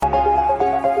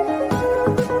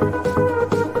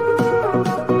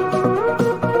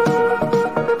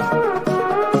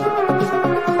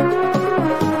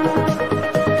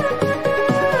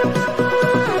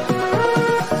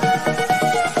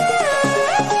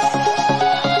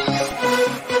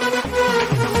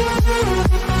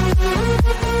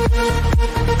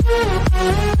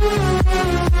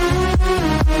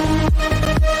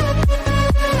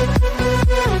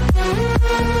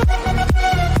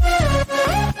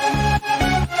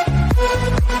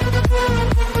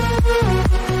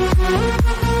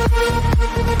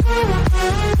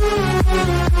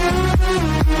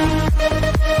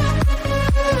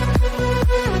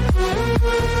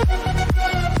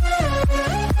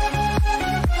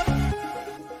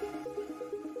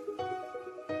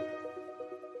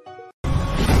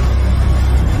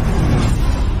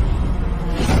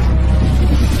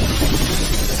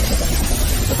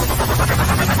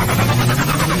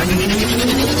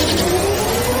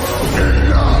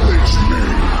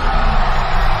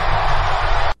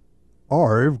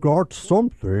I've got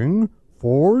something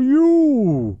for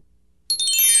you.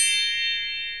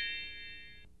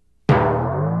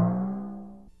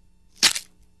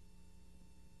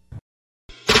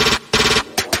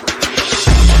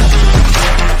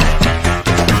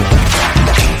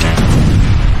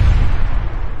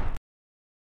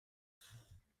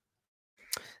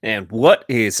 And what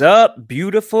is up,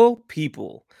 beautiful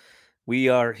people? We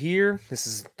are here. This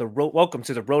is welcome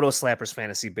to the Roto Slappers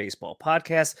Fantasy Baseball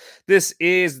Podcast. This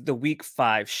is the Week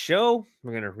 5 show.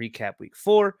 We're going to recap Week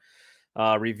 4,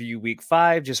 review Week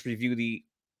 5, just review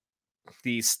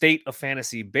the state of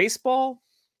fantasy baseball.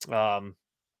 But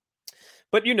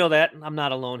you know that I'm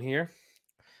not alone here.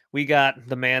 We got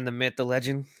the man, the myth, the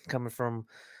legend coming from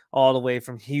all the way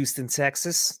from Houston,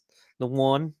 Texas. The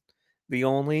one, the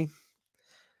only.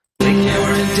 Think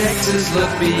you're in Texas,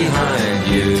 look behind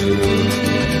you,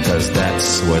 cause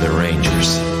that's where the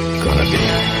Rangers gonna be.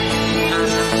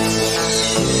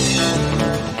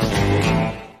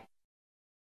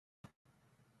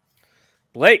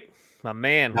 Blake, my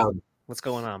man, Howdy. what's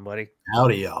going on, buddy?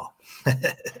 Howdy, y'all.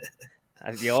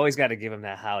 You always got to give him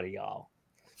that howdy, y'all.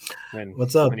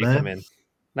 What's up, when you man? come in.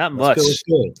 Not much.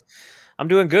 Good. I'm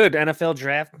doing good. NFL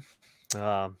draft.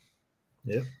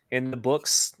 Yep. In the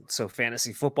books. So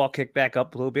fantasy football kicked back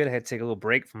up a little bit. I had to take a little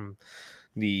break from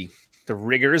the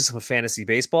rigors of fantasy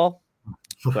baseball.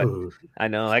 But I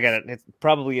know I got it's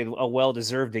probably a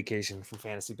well-deserved vacation from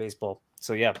fantasy baseball.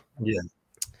 So yeah.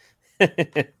 But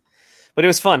it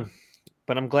was fun.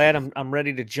 But I'm glad I'm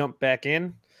ready to jump back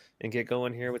in and get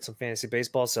going here with some fantasy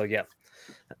baseball. So yeah.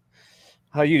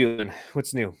 How you doing?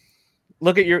 What's new?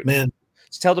 Look at your man.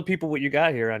 Just tell the people what you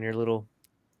got here on your little.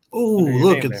 Oh,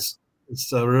 look,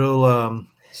 it's a real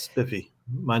spiffy.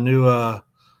 My new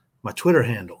my Twitter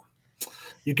handle.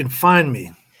 You can find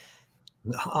me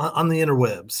on the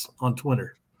interwebs on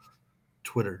Twitter.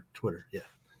 Yeah.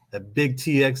 At Big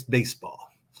TX Baseball.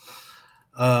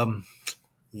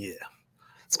 Yeah.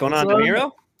 What's going on,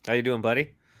 Demiro? How you doing,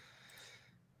 buddy?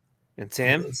 And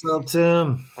Tim? What's up,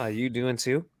 Tim? How you doing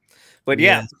too? But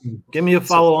yeah. Give me a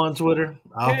follow on Twitter.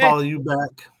 I'll follow you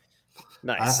back.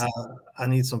 Nice. I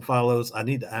need some follows. I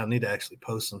need to actually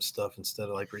post some stuff instead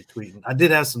of like retweeting. I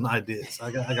did have some ideas.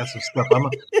 I got some stuff.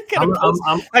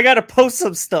 I gotta post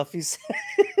some stuff. He said.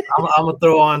 I'm gonna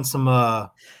throw on some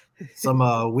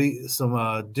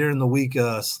during the week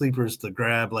sleepers to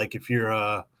grab. Like if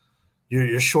you're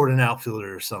short an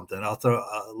outfielder or something, I'll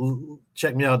throw.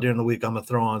 Check me out during the week. I'm gonna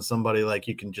throw on somebody like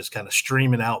you can just kind of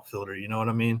stream an outfielder. You know what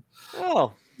I mean?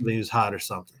 Oh, who's hot or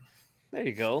something. There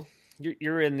you go.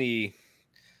 You're in the.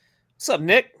 What's up,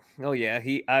 Nick? Oh yeah,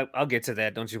 I'll get to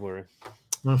that. Don't you worry.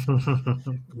 Yeah.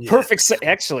 Perfect.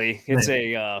 Actually, it's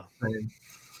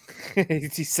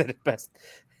he said it best.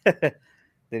 Then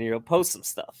you'll post some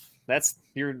stuff. That's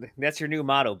your new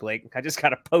motto, Blake. I just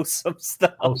gotta post some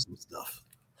stuff. Post some stuff.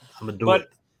 I'm gonna do it.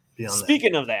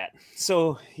 Speaking of that,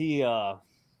 so he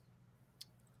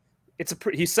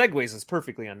segues us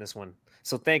perfectly on this one.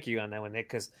 So thank you on that one, Nick,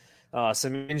 because.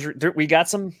 Some injury. We got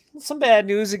some bad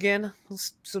news again.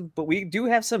 But we do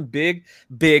have some big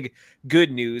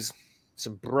good news.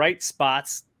 Some bright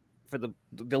spots for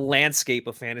the landscape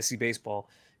of fantasy baseball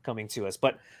coming to us.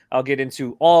 But I'll get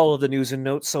into all of the news and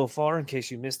notes so far in case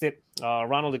you missed it.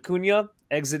 Ronald Acuna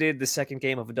exited the second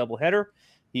game of a doubleheader.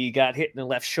 He got hit in the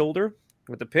left shoulder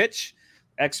with a pitch.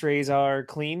 X-rays are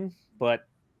clean, but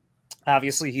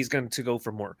obviously he's going to go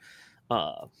for more.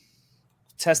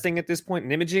 Testing at this point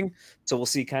and imaging, so we'll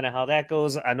see kind of how that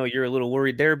goes. I know you're a little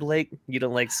worried there, Blake. You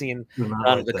don't like seeing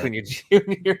Ronald Acuna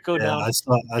Jr. go down. I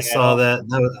saw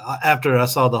that. After I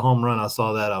saw the home run, I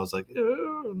saw that. I was like,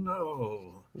 oh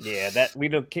no. Yeah, that we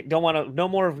don't want to no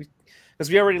more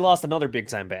because we already lost another big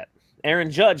time bat.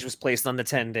 Aaron Judge was placed on the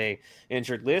 10-day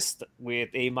injured list with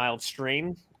a mild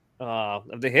strain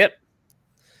of the hip.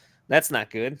 That's not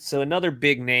good. So another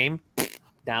big name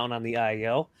down on the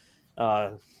IL.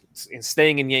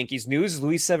 Staying in Yankees news,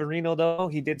 Luis Severino, though,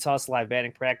 he did toss live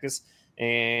batting practice,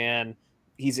 and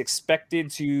he's expected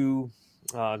to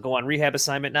go on rehab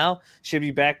assignment now. Should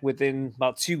be back within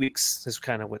about 2 weeks, is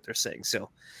kind of what they're saying. So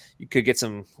you could get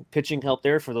some pitching help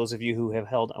there for those of you who have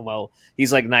held on. Well,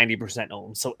 he's like 90%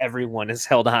 owned, so everyone has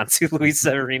held on to Luis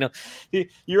Severino.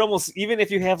 You're almost, even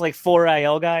if you have like 4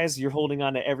 IL guys, you're holding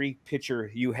on to every pitcher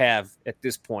you have at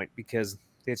this point because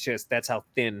it's just that's how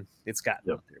thin it's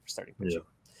gotten out there for starting pitching. Yep.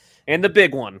 And the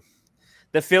big one,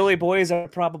 the Philly boys are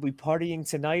probably partying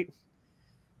tonight.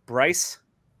 Bryce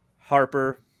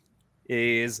Harper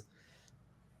is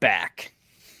back.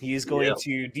 He is going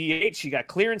to DH. He got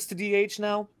clearance to DH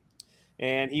now,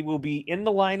 and he will be in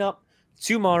the lineup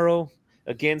tomorrow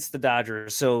against the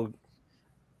Dodgers. So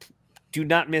do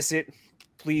not miss it.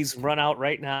 Please run out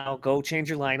right now. Go change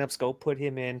your lineups. Go put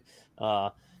him in.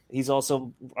 He's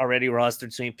also already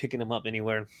rostered, so you ain't picking him up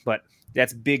anywhere. But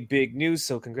that's big news.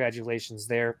 So congratulations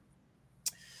there.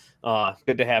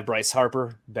 Good to have Bryce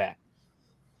Harper back.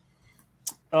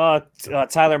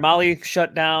 Tyler Mahle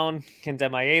shut down. Kenta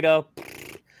Maeda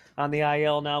on the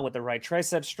IL now with the right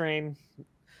tricep strain.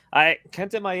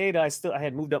 Kenta Maeda, I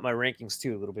had moved up my rankings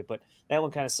too a little bit, but that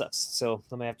one kind of sucks. So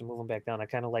I'm gonna have to move him back down. I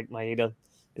kind of like Maeda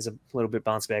as a little bit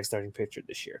bounce back starting pitcher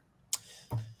this year.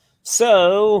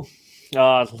 So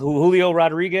Julio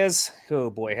Rodriguez, oh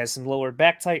boy, has some lower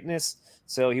back tightness.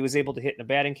 So he was able to hit in a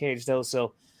batting cage though.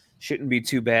 So shouldn't be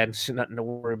too bad. Nothing to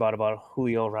worry about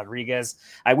Julio Rodriguez.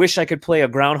 I wish I could play a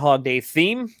Groundhog Day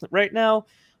theme right now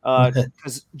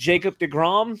because Jacob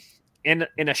deGrom in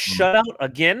a shutout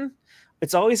again.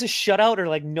 It's always a shutout or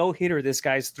like no hitter this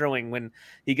guy's throwing when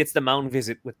he gets the mound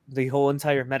visit with the whole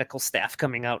entire medical staff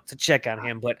coming out to check on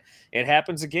him. But it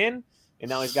happens again, and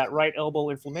now he's got right elbow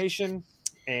inflammation,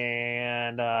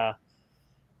 and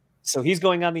so he's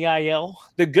going on the IL.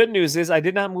 The good news is I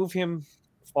did not move him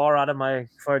far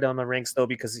down the ranks though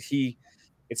because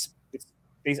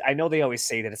I know they always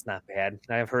say that it's not bad.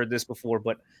 I've heard this before,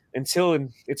 but until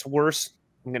it's worse,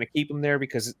 I'm going to keep him there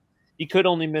because he could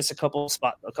only miss a couple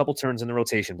turns in the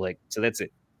rotation, Blake. So that's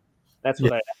it. That's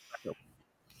what I feel.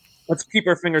 Let's keep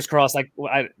our fingers crossed.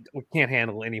 We can't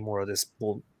handle any more of this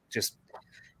just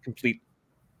complete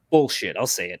bullshit. I'll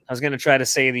say it. I was going to try to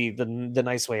say the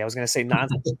nice way. I was going to say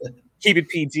nonsense. Keep it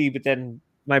PG, but then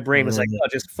my brain was like, oh,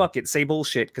 just fuck it. Say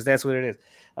bullshit because that's what it is.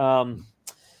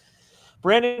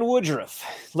 Brandon Woodruff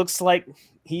looks like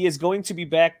he is going to be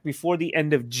back before the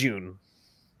end of June.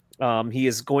 He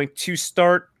is going to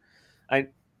start. The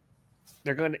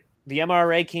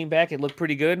MRA came back. It looked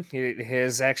pretty good. It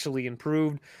has actually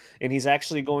improved, and he's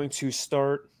actually going to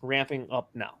start ramping up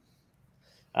now.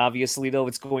 Obviously, though,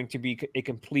 it's going to be a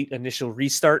complete initial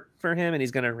restart for him, and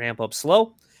he's going to ramp up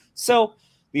slow. So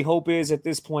the hope is at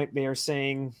this point they are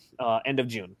saying end of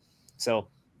June. So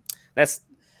that's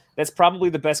probably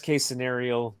the best case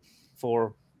scenario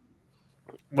for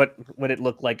what it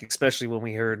looked like, especially when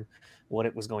we heard what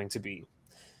it was going to be.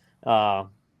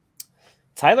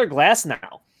 Tyler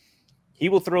Glasnow, he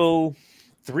will throw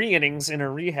 3 innings in a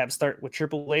rehab start with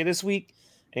AAA this week,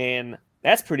 and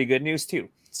that's pretty good news too.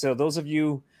 So those of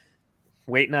you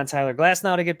waiting on Tyler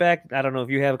Glasnow to get back, I don't know if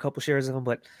you have a couple shares of him,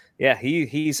 but yeah,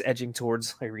 he's edging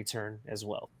towards a return as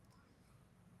well.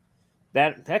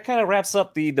 That kind of wraps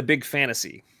up the big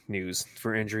fantasy news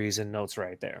for injuries and notes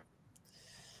right there.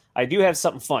 I do have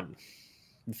something fun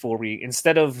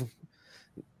instead of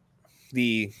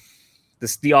the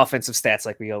offensive stats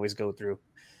like we always go through.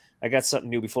 I got something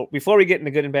new before we get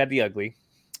into good and bad, the ugly.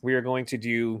 We are going to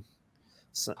do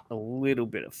a little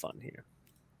bit of fun here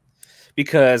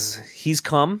because he's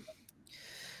come.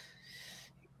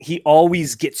 He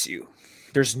always gets you.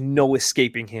 There's no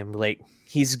escaping him. Like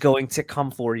he's going to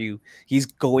come for you. He's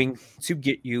going to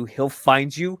get you. He'll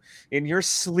find you in your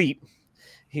sleep.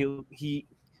 And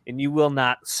you will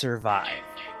not survive.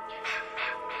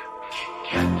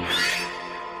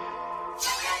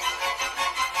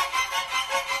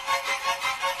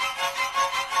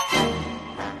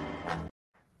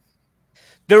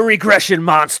 The regression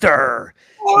monster.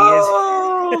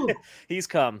 He's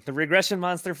come. The regression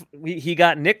monster. He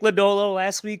got Nick Lodolo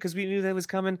last week because we knew that was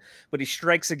coming, but he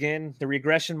strikes again. The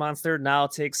regression monster now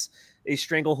takes a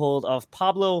stranglehold of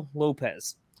Pablo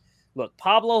Lopez. Look,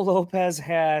 Pablo Lopez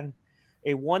had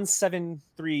a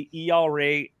 1.73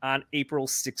 ERA on April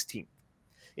 16th.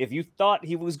 If you thought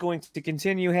he was going to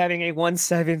continue having a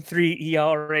 1.73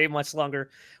 ERA much longer,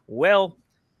 well,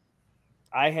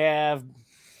 I have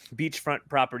beachfront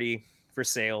property for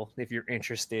sale if you're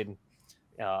interested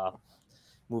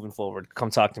moving forward. Come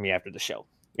talk to me after the show.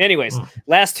 Anyways,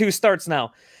 last 2 starts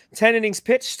now. 10 innings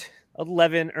pitched,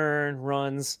 11 earned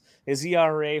runs. His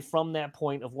ERA from that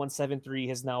point of 1.73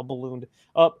 has now ballooned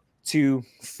up to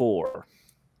 4.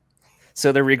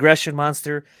 So the regression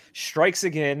monster strikes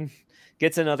again,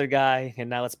 gets another guy, and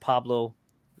now it's Pablo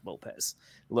Lopez.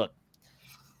 Look,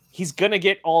 he's going to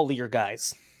get all of your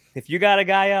guys. If you got a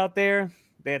guy out there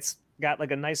that's got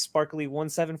like a nice sparkly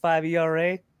 1.75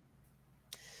 ERA,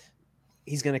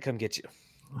 he's going to come get you.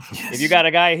 Yes. If you got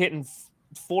a guy hitting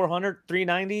 400,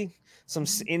 390, some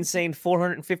insane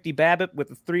 450 BABIP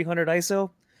with a 300 ISO,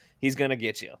 he's going to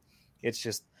get you. It's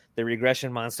just the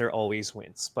regression monster always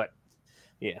wins. But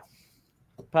yeah,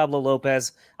 Pablo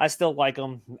Lopez, I still like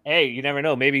him. Hey, you never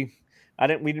know. Maybe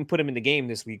we didn't put him in the game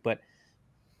this week, but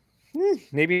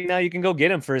maybe now you can go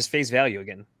get him for his face value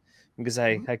again. Because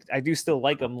I do still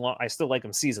like him. I still like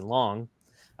him season long.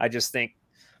 I just think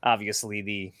obviously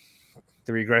the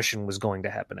regression was going to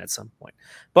happen at some point.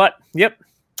 But yep.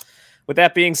 With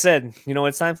that being said, you know what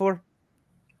it's time for?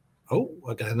 Oh,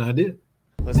 I got an idea.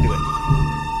 Let's do it.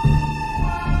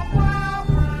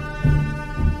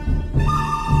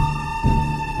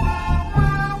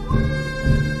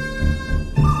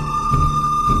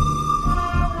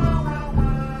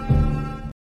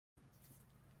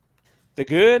 The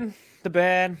good, the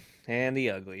bad, and the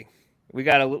ugly. We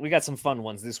got some fun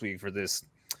ones this week for this.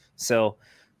 So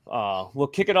we'll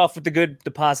kick it off with the good, the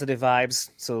positive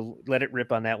vibes. So let it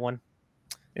rip on that one.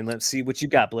 And let's see what you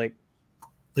got, Blake.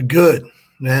 The good.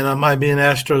 Man, I might be an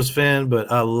Astros fan,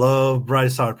 but I love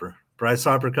Bryce Harper. Bryce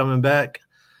Harper coming back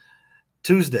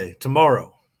Tuesday,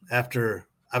 tomorrow, after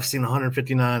I've seen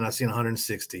 159, I've seen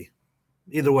 160.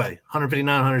 Either way,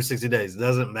 159, 160 days.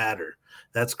 Doesn't matter.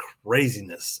 That's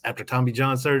craziness. After Tommy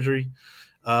John surgery,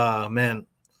 man,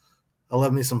 I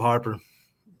love me some Harper.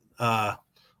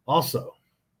 Also,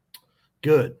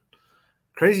 good.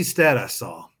 Crazy stat I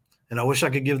saw, and I wish I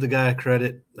could give the guy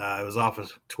credit. It was off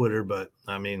of Twitter, but,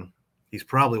 I mean, he's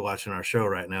probably watching our show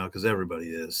right now because everybody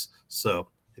is. So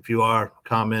if you are,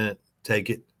 comment,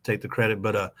 take the credit.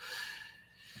 But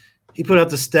he put out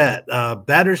the stat.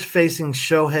 Batters facing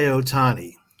Shohei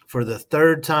Ohtani for the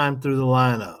third time through the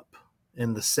lineup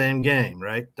in the same game,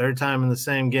 right? Third time in the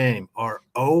same game are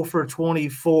 0 for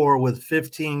 24 with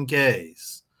 15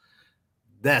 Ks.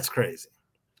 That's crazy.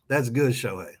 That's good,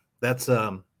 Shohei. That's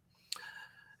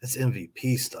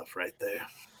MVP stuff right there.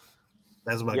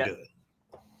 That's my good.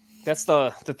 That's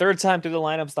the third time through the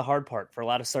lineup's the hard part for a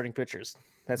lot of starting pitchers.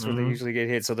 That's where they usually get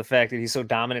hit. So the fact that he's so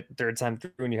dominant the third time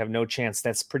through and you have no chance,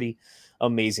 that's pretty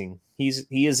amazing. He's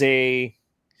a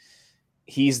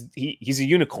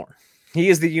unicorn. He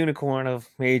is the unicorn of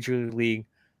Major League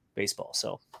Baseball.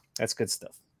 So that's good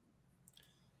stuff.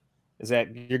 Is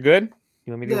that you're good?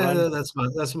 You want me to run? That's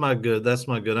my good. That's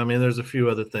my good. I mean, there's a few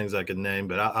other things I could name,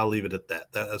 but I'll leave it at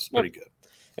that. That's pretty good.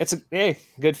 It's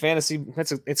good fantasy.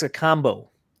 It's a combo.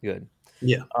 Good.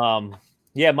 Yeah.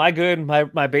 My good.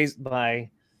 My base. I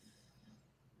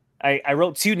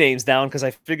wrote two names down because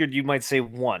I figured you might say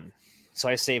one, so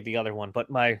I saved the other one. But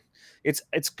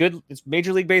it's good. It's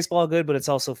Major League Baseball good, but it's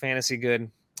also fantasy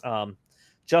good.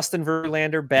 Justin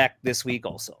Verlander back this week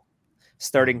also,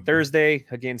 starting Thursday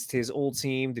against his old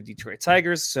team, the Detroit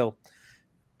Tigers. So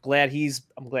trust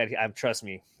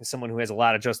me, as someone who has a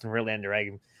lot of Justin Verlander,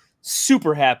 I'm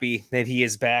super happy that he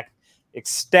is back.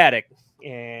 Ecstatic.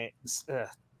 And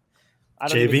I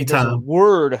don't even think there's a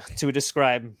word to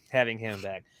describe having him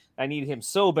back. I need him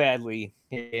so badly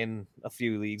in a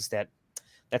few leagues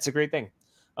that's a great thing.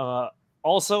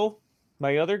 Also,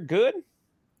 my other good,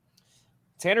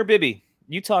 Tanner Bibby.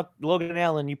 You talked Logan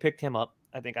Allen. You picked him up.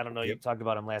 I don't know. Yep. You talked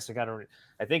about him last week.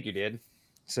 I think you did.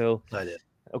 So I did.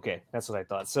 Okay, that's what I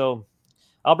thought. So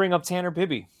I'll bring up Tanner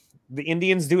Bibby. The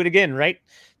Indians do it again, right?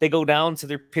 They go down to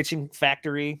their pitching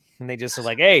factory and they just are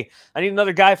like, hey, I need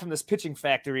another guy from this pitching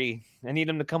factory. I need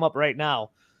him to come up right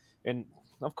now. And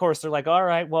of course they're like, all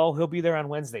right, well, he'll be there on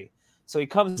Wednesday. So he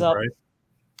comes up,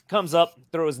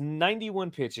 throws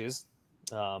 91 pitches,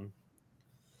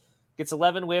 gets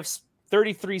 11 whiffs,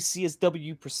 33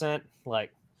 CSW percent.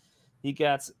 Like he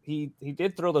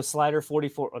did throw the slider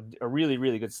 44, a really,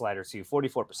 really good slider too,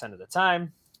 44% of the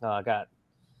time. Got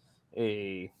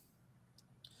a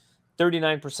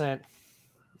 39%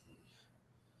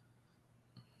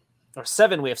 or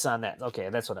 7 whiffs on that. Okay,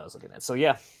 that's what I was looking at. So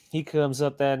yeah, he comes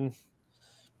up then.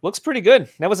 Looks pretty good.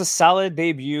 That was a solid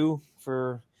debut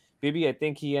for Bibby. I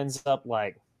think he ends up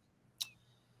like,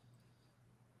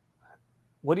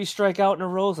 what did he strike out in a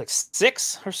row? Like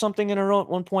 6 or something in a row at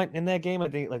one point in that game. I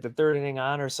think like the third inning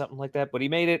on or something like that. But he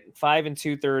made it 5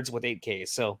 2/3 with 8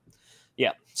 Ks. So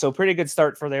yeah, so pretty good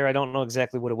start for there. I don't know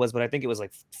exactly what it was, but I think it was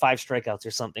like 5 strikeouts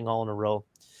or something all in a row.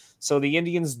 So the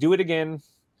Indians do it again.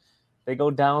 They go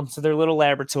down to their little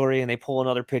laboratory and they pull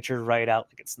another pitcher right out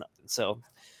like it's nothing. So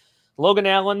Logan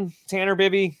Allen, Tanner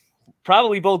Bibby,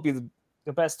 probably both be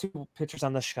the best 2 pitchers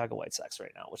on the Chicago White Sox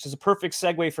right now, which is a perfect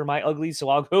segue for my ugly. So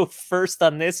I'll go first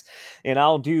on this and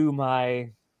I'll do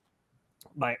my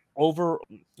over.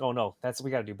 Oh no,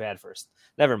 we got to do bad first.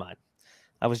 Never mind.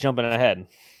 I was jumping ahead.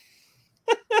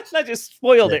 I just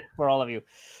spoiled it for all of you.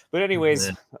 But anyways,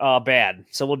 bad.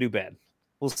 So we'll do bad.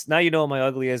 Now you know what my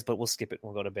ugly is, but we'll skip it.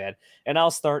 We'll go to bad. And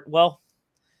I'll start. Well,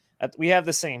 we have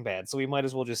the same bad, so we might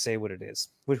as well just say what it is.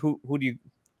 But who do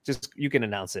you can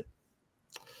announce it.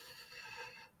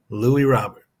 Louis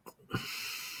Robert.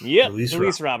 Yep,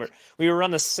 Luis Robert. We were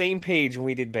on the same page when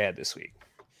we did bad this week.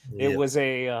 Yep. It was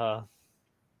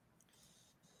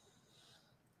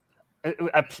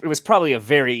it was probably a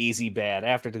very easy bad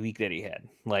after the week that he had.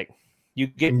 Like, You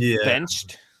get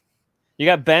benched. You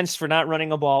got benched for not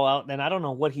running a ball out. And I don't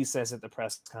know what he says at the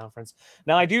press conference.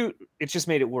 Now, it just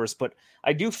made it worse, but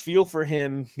I do feel for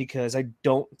him because I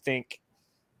don't think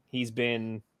he's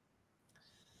been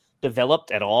developed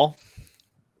at all,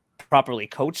 properly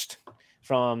coached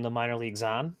from the minor leagues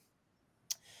on.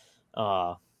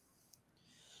 But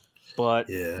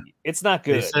it's not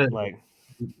good.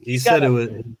 He said it was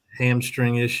a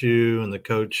hamstring issue, and the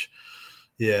coach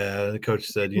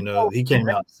said, he came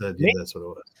out and said, that's what it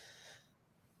was.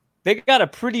 They got a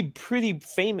pretty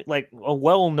famous, like a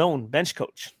well-known bench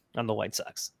coach on the White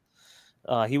Sox.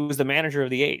 He was the manager of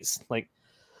the A's.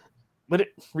 But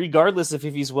regardless of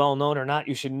if he's well-known or not,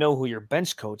 you should know who your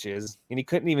bench coach is. And he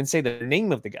couldn't even say the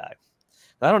name of the guy.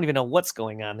 I don't even know what's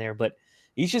going on there, but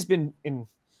he's just been in.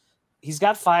 He's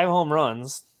got 5 home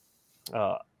runs,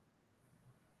 and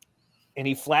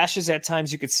he flashes at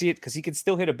times. You could see it because he could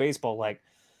still hit a baseball. Like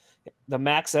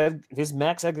his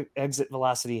max exit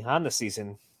velocity on the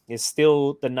season is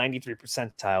still the 93rd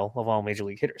percentile of all major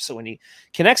league hitters. So when he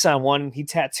connects on one, he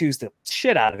tattoos the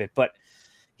shit out of it. But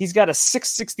he's got a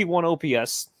 661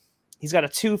 OPS. He's got a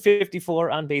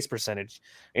 254 on base percentage,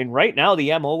 and right now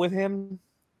the MO with him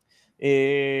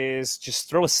is just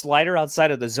throw a slider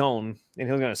outside of the zone and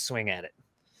he's going to swing at it.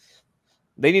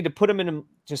 They need to put him in a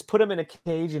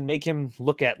cage and make him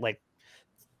look at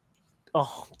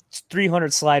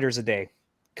 300 sliders a day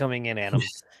coming in at him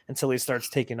until he starts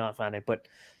taking off on it. But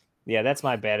yeah, that's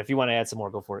my bad. If you want to add some more,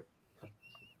 go for it.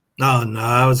 No,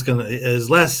 I was going to,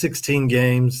 his last 16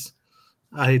 games,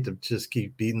 I hate to just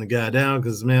keep beating the guy down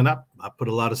because, man, I put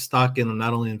a lot of stock in him,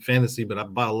 not only in fantasy, but I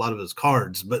bought a lot of his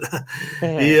cards. But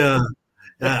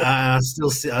I still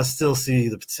see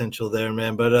the potential there,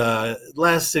 man. But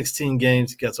last 16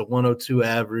 games, he gets a 102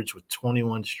 average with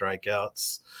 21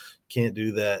 strikeouts. Can't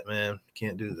do that, man.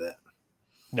 Can't do that.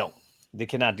 No, they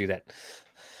cannot do that.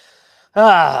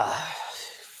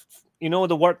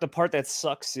 The part that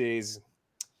sucks is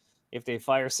if they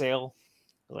fire Sale,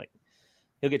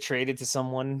 he'll get traded to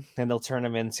someone and they'll turn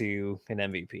him into an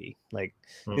MVP.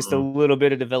 Just a little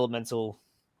bit of developmental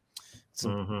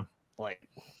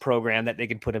program that they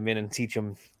can put him in and teach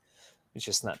him. It's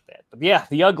just not that. But yeah,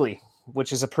 the ugly,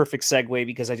 which is a perfect segue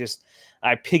because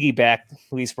I piggybacked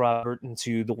Luis Robert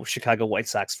into the Chicago White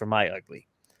Sox for my ugly.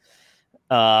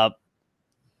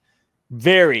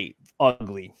 Very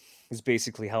ugly is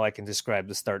basically how I can describe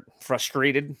the start.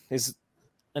 Frustrated is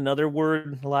another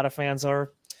word a lot of fans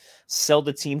are. Sell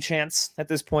the team chants at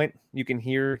this point. You can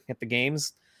hear at the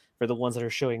games for the ones that are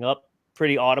showing up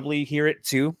pretty audibly. Hear it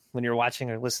too when you're watching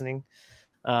or listening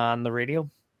on the radio.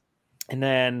 And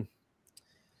then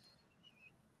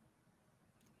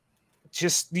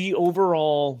just the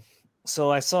overall.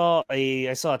 So I saw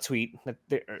a tweet that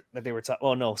they were talking.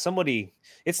 Oh no, somebody.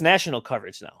 It's national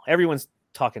coverage now. Everyone's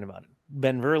talking about it.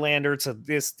 Ben Verlander.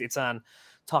 It's on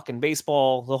Talking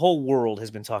Baseball. The whole world has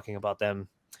been talking about them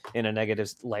in a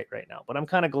negative light right now. But I'm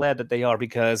kind of glad that they are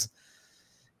because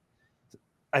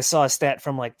I saw a stat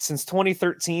from since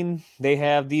 2013, they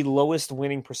have the lowest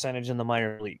winning percentage in the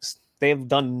minor leagues. They have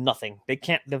done nothing. They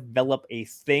can't develop a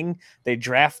thing. They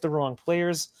draft the wrong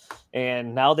players.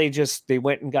 And now they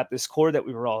went and got this core that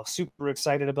we were all super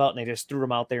excited about. And they just threw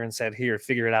them out there and said, here,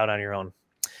 figure it out on your own.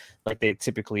 Like they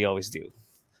typically always do.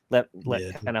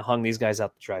 Kind of hung these guys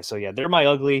out to dry. So yeah, they're my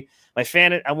ugly. My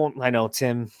fan. I know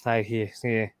Tim. I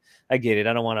get it.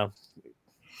 I don't want to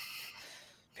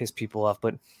piss people off,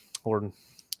 or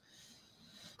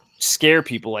scare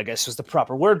people, I guess was the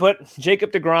proper word. But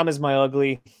Jacob deGrom is my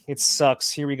ugly. It sucks.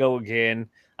 Here we go again.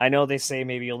 I know they say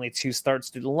maybe only 2 starts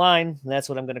through the line. And that's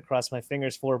what I'm going to cross my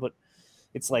fingers for. But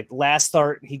it's last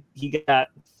start, he got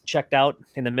checked out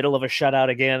in the middle of a shutout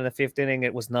again in the 5th inning.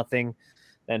 It was nothing.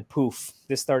 Then poof,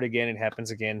 this start again. It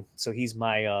happens again. So he's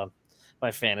my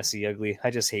fantasy ugly. I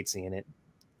just hate seeing it.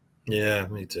 Yeah,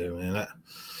 me too, man. That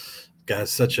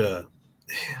guy's such a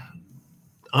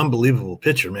unbelievable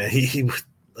pitcher, man. He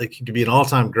could be an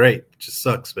all-time great. It just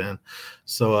sucks, man.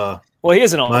 So well, he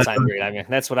is an all-time great. I mean,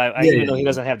 that's what I even though he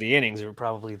doesn't have the innings, or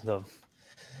probably the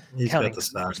he's got the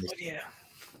size. But yeah.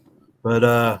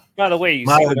 But by the way,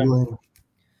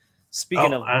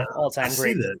 speaking of all-time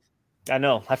great. I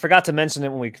know. I forgot to mention it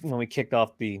when we kicked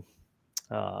off the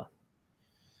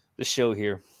show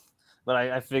here, but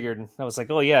I figured I was like,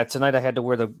 oh yeah, tonight I had to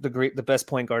wear the best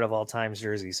point guard of all time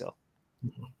jersey. So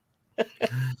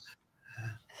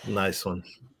nice one.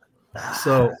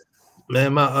 So,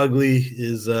 man, my ugly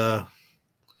is from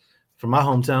my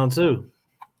hometown too,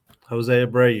 Jose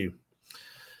Abreu.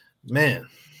 Man,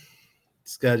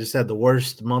 this guy just had the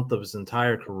worst month of his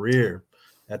entire career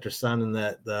after signing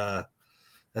that.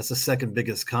 That's the second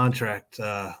biggest contract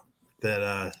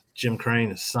that Jim Crane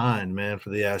has signed, man, for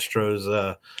the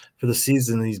Astros for the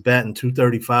season. He's batting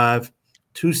 235,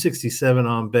 267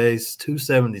 on base,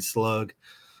 270 slug.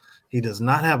 He does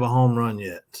not have a home run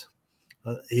yet.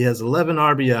 He has 11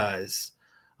 RBIs.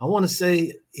 I want to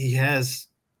say he has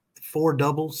 4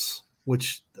 doubles,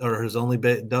 which are his only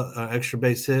extra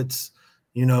base hits,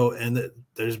 and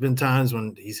there's been times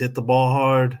when he's hit the ball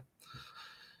hard.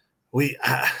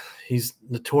 He's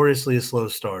notoriously a slow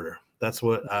starter. That's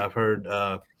what I've heard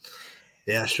the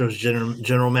Astros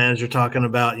general manager talking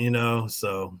about,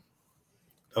 so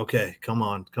okay, come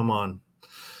on,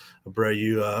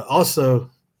 Abreu. Also,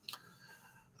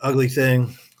 ugly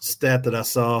stat that I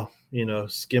saw,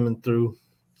 skimming through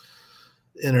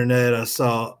the internet, I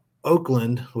saw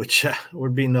Oakland, which we're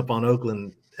beating up on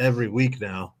Oakland every week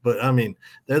now, but I mean,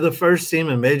 they're the first team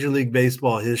in Major League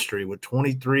Baseball history with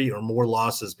 23 or more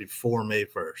losses before May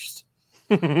 1st.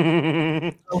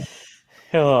 I'd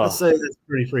say that's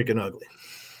pretty freaking ugly.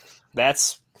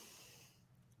 That's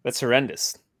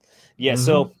horrendous. Yeah,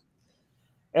 So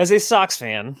as a Sox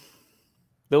fan,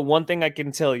 the one thing I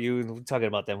can tell you, we're talking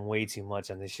about them way too much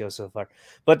on this show so far,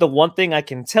 but the one thing I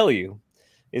can tell you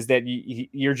is that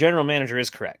your general manager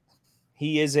is correct.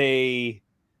 He is a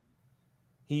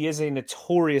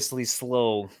notoriously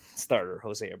slow starter,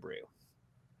 Jose Abreu.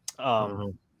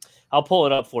 I'll pull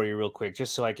it up for you real quick,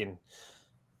 just so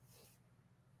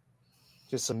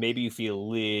maybe you feel a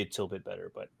little bit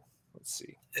better. But let's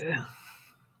see. Yeah,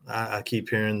 I keep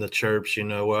hearing the chirps.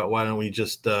 Why don't we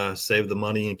just save the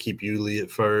money and keep Yuli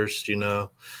at first?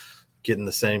 Getting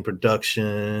the same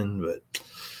production, but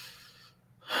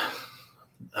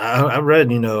I read,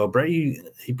 Abreu,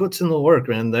 he puts in the work,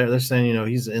 man. They're saying,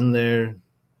 he's in there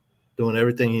doing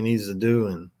everything he needs to do,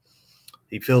 and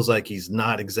he feels like he's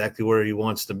not exactly where he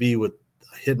wants to be with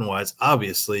hitting wise.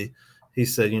 Obviously, he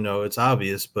said, it's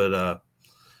obvious, but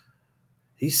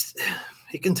he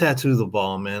can tattoo the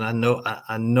ball, man. I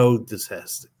know this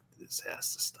has to stop,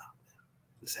 man.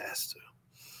 This has to.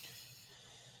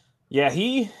 Yeah,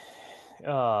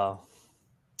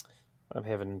 I'm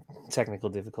having technical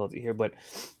difficulty here, but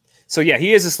so yeah,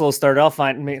 he is a slow starter.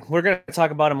 We're going to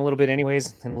talk about him a little bit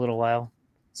anyways in a little while,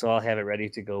 so I'll have it ready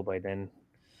to go by then.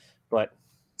 But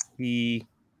my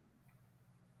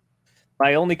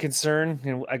only concern,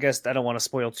 and I guess I don't want to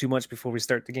spoil too much before we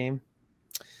start the game,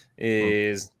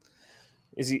 is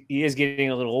he is getting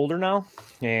a little older now,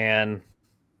 and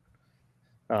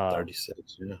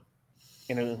 36, yeah.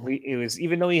 It was,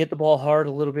 even though he hit the ball hard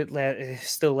a little bit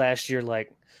still last year,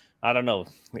 like, I don't know,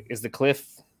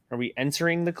 are we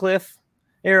entering the cliff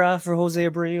era for Jose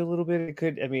Abreu a little bit? It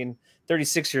could,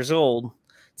 36 years old,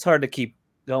 it's hard to keep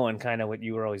going kind of what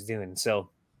you were always doing. So,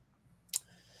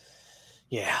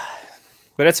 yeah.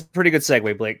 But that's a pretty good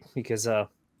segue, Blake, because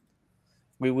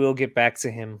we will get back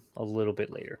to him a little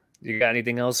bit later. You got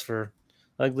anything else for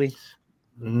Ugly?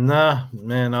 Nah,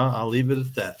 man, I'll leave it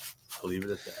at that.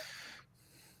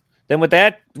 Then with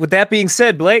that being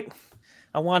said, Blake,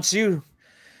 I want you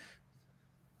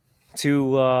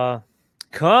to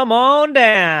come on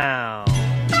down.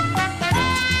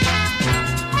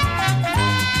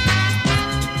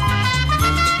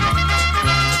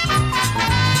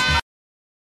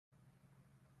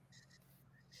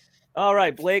 All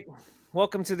right, Blake,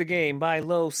 welcome to the game. Buy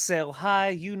low, sell high.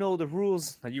 You know the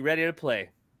rules. Are you ready to play?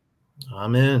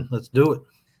 I'm in. Let's do it.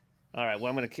 All right.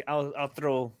 Well, I'll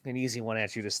throw an easy one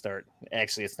at you to start.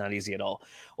 Actually, it's not easy at all.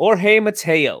 Jorge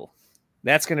Mateo.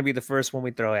 That's going to be the first one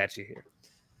we throw at you here.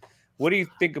 What do you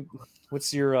think?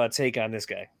 What's your take on this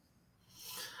guy?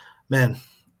 Man,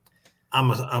 I'm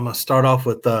gonna start off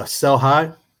with sell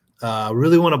high. I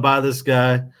really want to buy this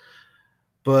guy,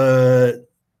 but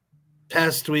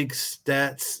past week's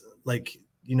stats,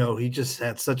 he just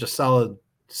had such a solid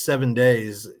 7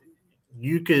 days.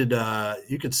 You could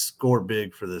score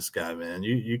big for this guy, man.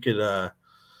 You could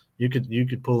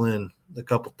pull in a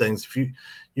couple things if you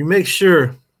make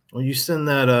sure when you send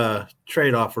that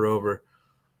trade offer over,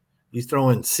 you throw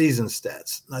in season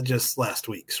stats, not just last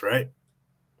week's, right?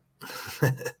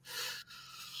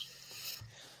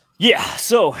 Yeah.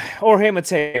 So Jorge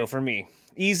Mateo for me,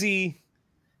 easy.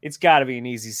 It's got to be an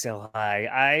easy sell high.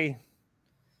 I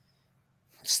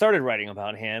started writing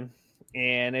about him,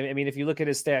 and if you look at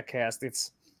his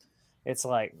StatCast,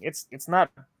 it's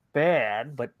not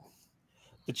bad, but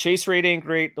the chase rate ain't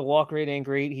great, the walk rate ain't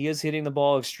great. He is hitting the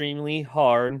ball extremely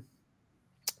hard.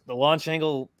 The launch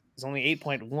angle is only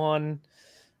 8.1.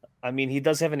 He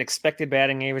does have an expected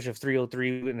batting average of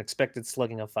 303 and expected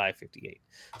slugging of 558.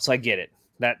 So I get it.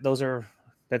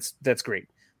 That's great.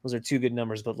 Those are two good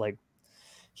numbers, but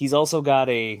he's also got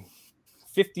a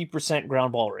 50%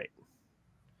 ground ball rate.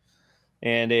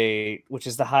 which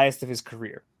is the highest of his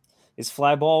career. His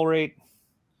fly ball rate,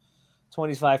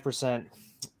 25%.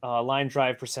 Line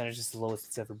drive percentage is the lowest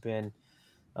it's ever been.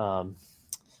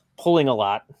 Pulling a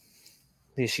lot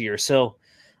this year. So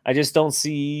I just don't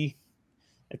see.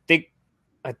 I think.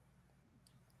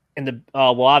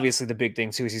 Obviously the big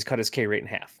thing too is he's cut his K rate in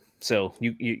half. So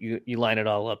you line it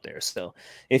all up there. So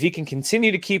if he can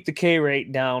continue to keep the K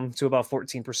rate down to about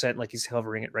 14%, like he's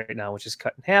hovering it right now, which is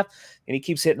cut in half, and he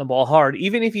keeps hitting the ball hard,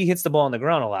 even if he hits the ball on the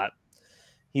ground a lot,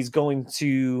 he's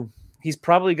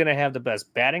probably going to have the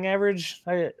best batting average,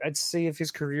 I'd say, of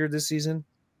his career this season.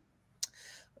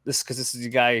 This is the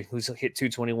guy who's hit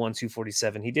 221,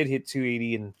 247. He did hit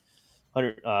 280 and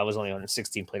 100. Was only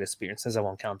 116 plate appearances. I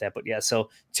won't count that, but yeah. So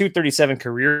 237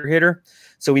 career hitter.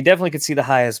 So we definitely could see the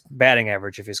highest batting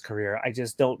average of his career. I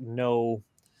just don't know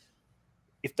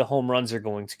if the home runs are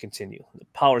going to continue. The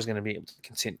power is going to be able to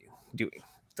continue doing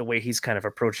the way he's kind of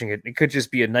approaching it. It could just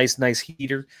be a nice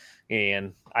heater,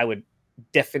 and I would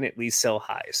definitely sell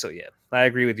high. So yeah, I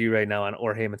agree with you right now on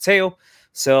Jorge Mateo.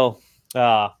 So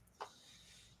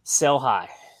sell high.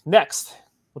 Next,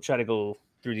 we'll try to go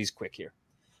through these quick here.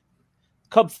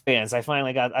 Cub fans, I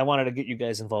wanted to get you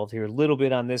guys involved here a little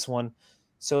bit on this one.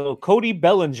 So Cody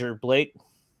Bellinger, Blake,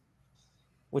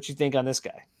 what you think on this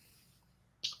guy?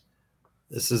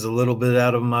 This is a little bit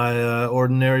out of my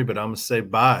ordinary, but I'm gonna say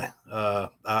buy.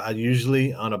 I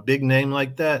usually, on a big name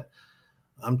like that,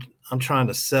 I'm trying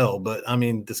to sell, but I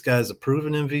mean, this guy's a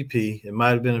proven MVP. It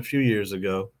might have been a few years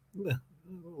ago, a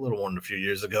little more than a few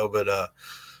years ago, but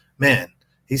man,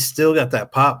 he's still got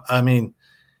that pop. I mean,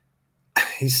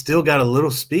 he's still got a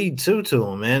little speed too to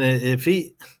him, man. If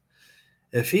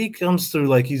he comes through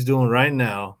like he's doing right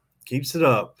now, keeps it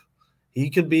up, he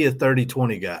could be a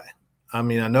 30-20 guy. I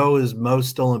mean, I know his most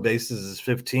stolen bases is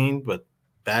 15, but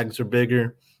bags are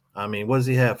bigger. I mean, what does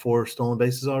he have? 4 stolen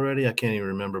bases already? I can't even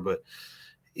remember, but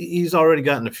he's already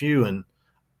gotten a few, and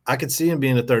I could see him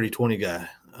being a 30-20 guy.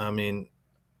 I mean,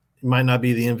 he might not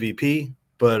be the MVP,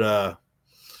 but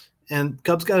and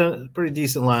Cubs got a pretty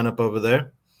decent lineup over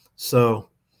there. So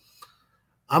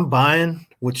I'm buying,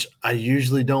 which I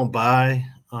usually don't buy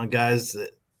on guys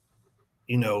that,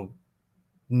 you know,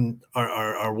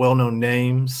 are well-known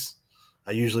names.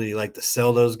 I usually like to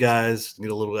sell those guys, get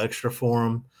a little extra for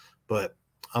them, but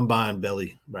I'm buying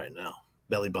Belly right now.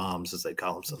 Belly bombs, as they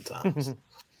call them sometimes.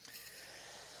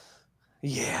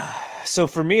 Yeah. So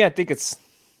for me, I think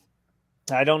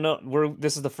I don't know. We're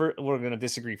going to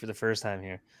disagree for the first time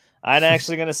here. I'm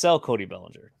actually going to sell Cody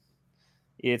Bellinger.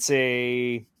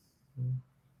 The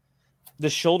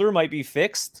shoulder might be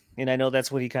fixed, and I know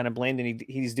that's what he kind of blamed, and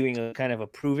he's doing a kind of a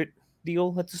prove it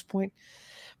deal at this point.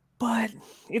 But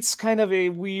it's kind of a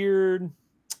weird,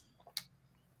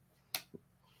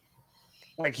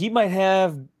 like, he might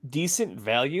have decent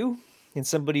value, and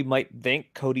somebody might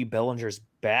think Cody Bellinger's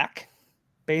back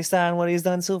based on what he's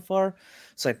done so far.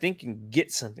 So I think you can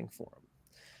get something for him.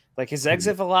 Like, his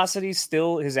exit velocity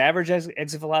his average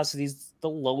exit velocity is the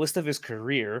lowest of his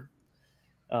career.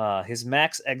 His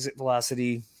max exit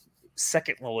velocity,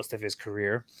 second lowest of his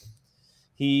career.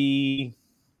 He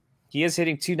is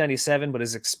hitting 297, but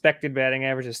his expected batting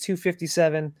average is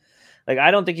 257. Like,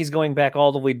 I don't think he's going back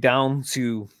all the way down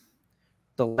to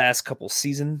the last couple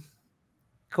season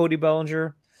Cody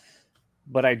Bellinger,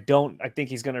 but I think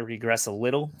he's going to regress a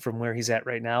little from where he's at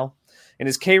right now. And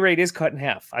his K rate is cut in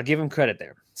half. I give him credit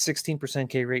there. 16%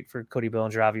 K rate for Cody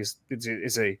Bellinger, obviously,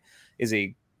 is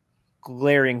a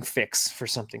glaring fix for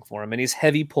something for him, and he's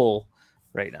heavy pull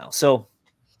right now. So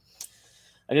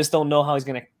I just don't know how he's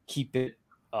going to keep it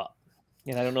up,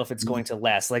 and I don't know if it's going to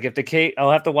last. Like, if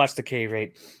I'll have to watch the K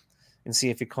rate and see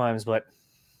if it climbs. But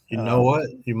you know what?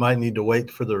 You might need to wait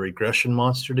for the regression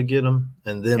monster to get him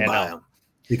and then buy him,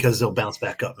 because they'll bounce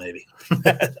back up maybe.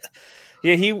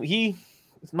 Yeah,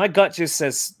 my gut just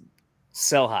says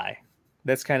sell high.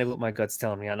 That's kind of what my gut's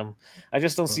telling me on him. I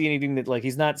just don't see anything that, like,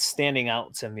 he's not standing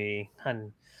out to me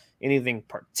on anything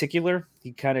particular.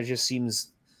 He kind of just seems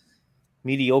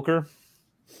mediocre.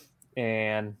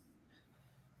 And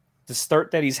the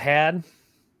start that he's had,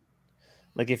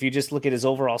 like, if you just look at his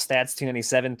overall stats,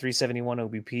 297, 371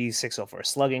 OBP, 604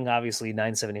 slugging, obviously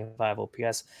 975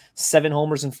 OPS, 7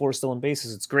 homers and 4 stolen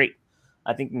bases. It's great.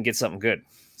 I think he can get something good.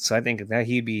 So I think that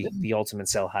he'd be the ultimate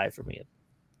sell high for me.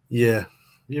 Yeah.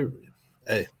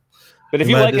 Hey. But if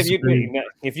you like him,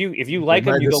 if you like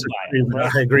him, you go buy him.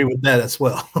 Right? I agree with that as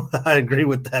well. I agree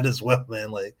with that as well,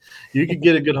 man. Like, you could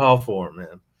get a good haul for him,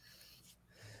 man.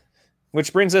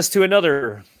 Which brings us to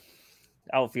another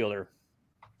outfielder.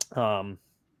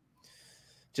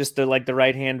 Just the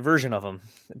right-hand version of him.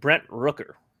 Brent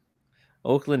Rooker,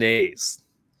 Oakland A's.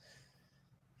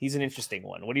 He's an interesting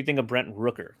one. What do you think of Brent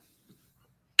Rooker?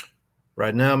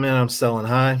 Right now, man, I'm selling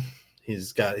high.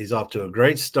 He's off to a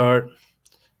great start.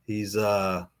 He's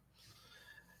got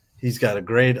a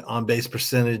great on base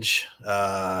percentage.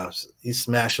 He's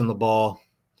smashing the ball.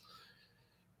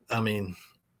 I mean,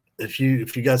 if you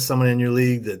got someone in your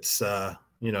league that's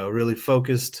really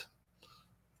focused,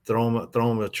 throw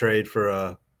him a trade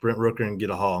for Brent Rooker and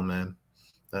get a haul, man.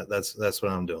 That's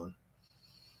what I'm doing.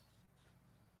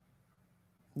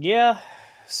 Yeah.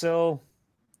 So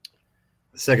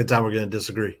the second time we're going to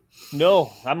disagree.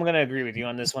 No, I'm going to agree with you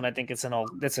on this one. I think that's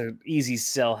an easy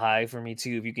sell high for me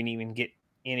too. If you can even get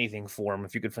anything for him,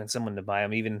 if you could find someone to buy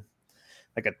him, even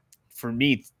like for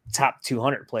me, top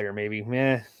 200 player, maybe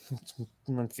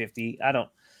 150.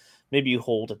 Maybe you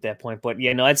hold at that point, but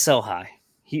yeah, no, I'd sell high.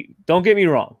 Don't get me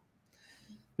wrong.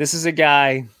 This is a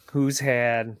guy who's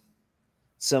had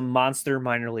some monster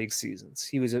minor league seasons.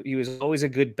 He was always a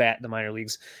good bat in the minor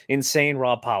leagues. Insane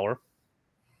raw power,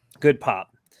 good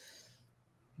pop.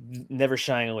 Never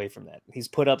shying away from that. He's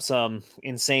put up some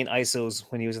insane ISOs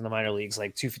when he was in the minor leagues,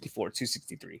 like 254,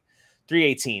 263,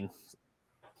 318,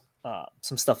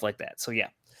 some stuff like that. So yeah,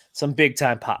 some big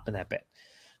time pop in that bet.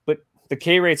 But the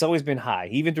K rate's always been high.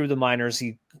 Even through the minors,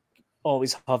 he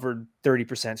always hovered 30%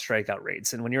 strikeout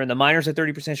rates. And when you're in the minors at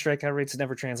 30% strikeout rates, it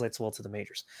never translates well to the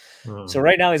majors. So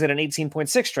right now he's at an 18.6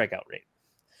 strikeout rate.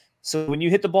 So when you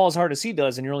hit the ball as hard as he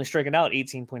does and you're only striking out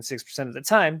 18.6% of the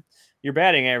time, your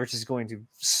batting average is going to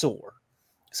soar.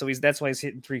 So that's why he's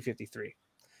hitting 353.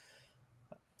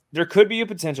 There could be a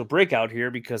potential breakout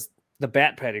here because the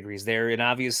bat pedigree is there. And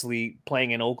obviously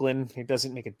playing in Oakland, it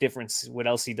doesn't make a difference what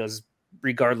else he does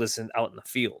regardless and out in the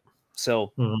field.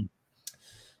 So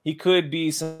he could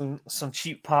be some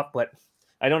cheap pop, but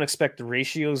I don't expect the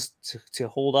ratios to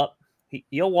hold up.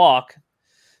 He'll walk.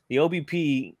 The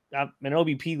OBP, in an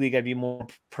OBP league, I'd be more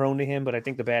prone to him, but I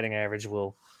think the batting average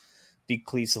will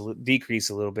decrease a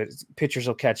little bit. Pitchers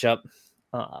will catch up.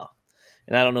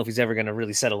 And I don't know if he's ever going to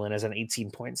really settle in as an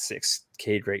 18.6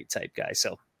 K rate type guy.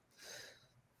 So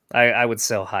I would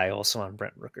sell high also on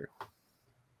Brent Rooker.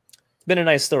 It's been a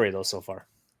nice story, though, so far.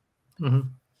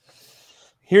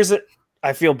 Here's it.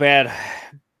 I feel bad.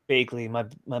 Bakley,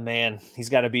 my man, he's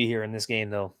got to be here in this game,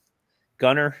 though.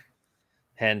 Gunnar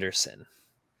Henderson.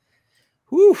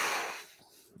 Whew.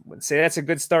 Wouldn't say that's a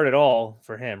good start at all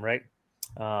for him, right?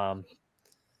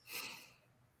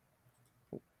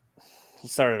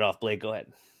 Start it off, Blake. Go ahead.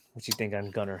 What you think on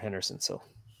Gunnar Henderson? So,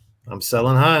 I'm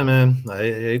selling high, man. I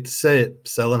hate to say it,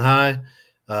 selling high.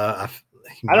 I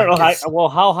don't know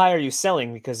how high are you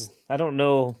selling? Because I don't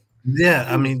know. Yeah,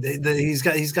 I mean, he's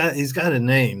got a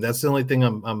name. That's the only thing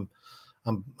I'm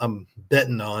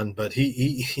betting on. But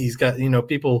he's got,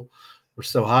 people were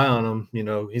so high on him.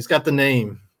 He's got the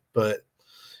name, but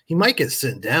he might get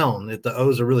sent down if the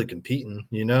O's are really competing.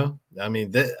 I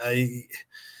mean,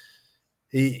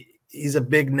 he's a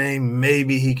big name.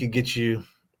 Maybe he could get you,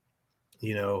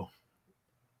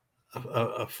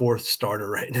 a fourth starter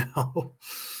right now.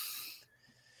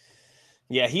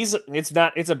 Yeah,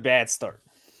 it's a bad start.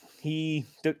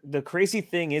 The crazy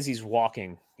thing is he's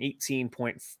walking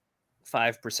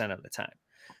 18.5% of the time.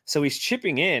 So he's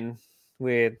chipping in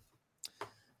with,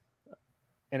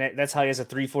 and that's how he has a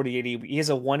 348. He has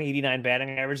a 189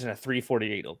 batting average and a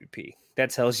 348 OBP. That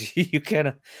tells you kind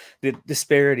of the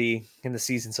disparity in the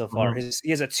season so far. He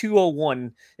has a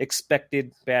 201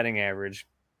 expected batting average.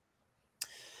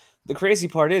 The crazy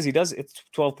part is it's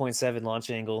 12.7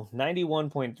 launch angle,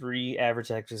 91.3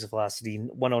 average exit velocity,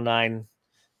 109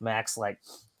 max. Like,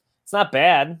 it's not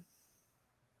bad,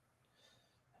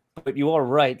 but you are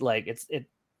right. Like, if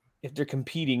they're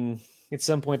competing at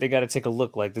some point, they got to take a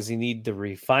look. Like, does he need to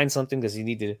refine something? Does he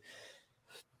need to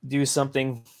do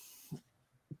something?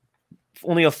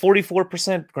 Only a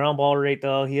 44% ground ball rate,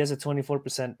 though. He has a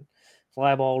 24%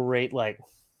 fly ball rate. Like,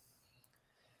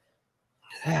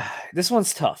 this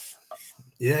one's tough.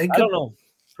 Yeah, I don't know.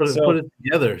 Put it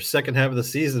together second half of the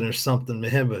season or something,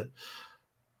 man. But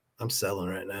I'm selling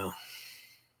right now.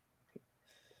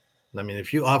 I mean,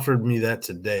 if you offered me that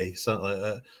today,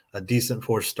 a decent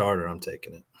fourth starter, I'm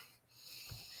taking it.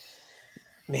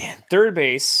 Man, third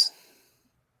base.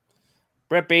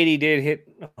 Brett Beatty did hit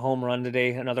a home run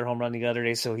today, another home run the other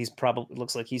day, so he's probably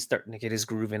looks like he's starting to get his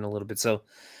groove in a little bit. So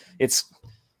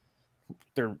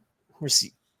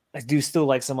I do still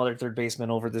like some other third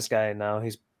baseman over this guy now.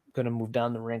 He's going to move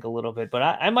down the rank a little bit, but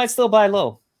I might still buy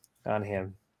low on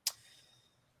him.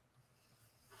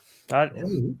 But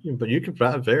you could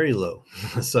buy very low.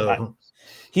 So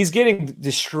he's getting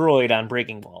destroyed on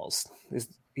breaking balls.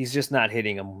 He's just not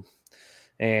hitting them.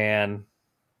 And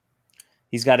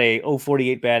He's got a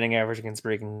 0.48 batting average against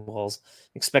breaking balls,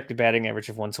 expected batting average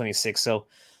of 126. So,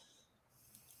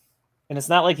 and it's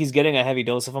not like he's getting a heavy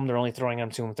dose of them. They're only throwing them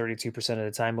to him 32% of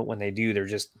the time, but when they do, they're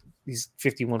just these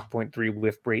 51.3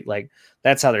 whiff rate. Like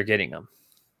that's how they're getting them.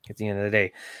 At the end of the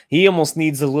day, he almost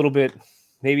needs a little bit.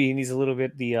 Maybe he needs a little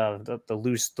bit the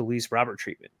loose Robert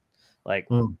treatment. Like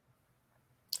a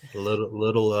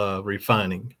little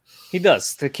refining. He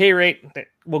does. The K rate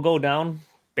will go down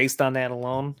based on that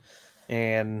alone,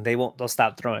 and they'll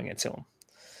stop throwing it to him.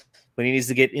 But he needs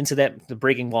to get into the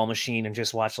breaking ball machine and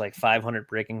just watch like 500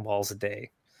 breaking balls a day,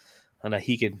 and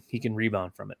he can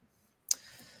rebound from it.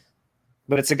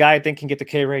 But it's a guy I think can get the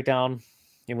K rate down,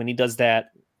 and when he does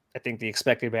that, I think the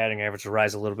expected batting average will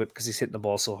rise a little bit because he's hitting the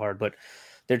ball so hard. But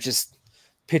they're just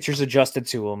pitchers adjusted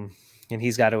to him, and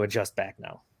he's got to adjust back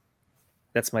now.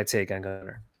 That's my take on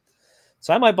Gunnar.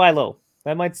 So I might buy low.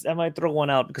 I might throw one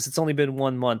out because it's only been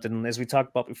 1 month, and as we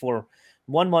talked about before,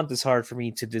 1 month is hard for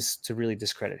me to really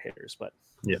discredit hitters. But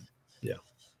yeah.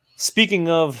 Speaking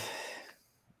of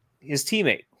his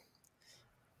teammate,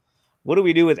 what do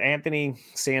we do with Anthony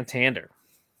Santander?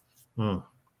 And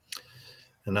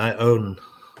I own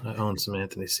some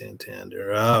Anthony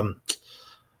Santander.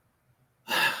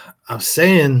 I'm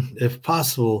saying, if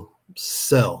possible,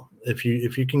 sell. If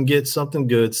you can get something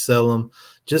good, sell them.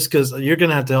 Just because you're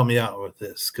gonna have to help me out with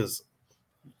this, because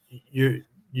you're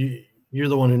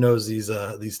the one who knows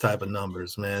these type of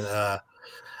numbers, man.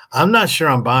 I'm not sure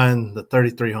I'm buying the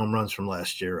 33 home runs from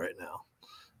last year right now.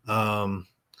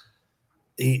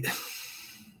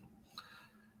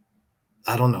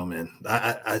 I don't know, man.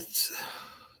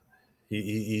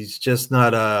 He's just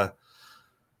not.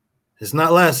 It's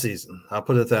not last season. I'll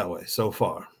put it that way. So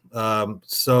far,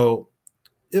 so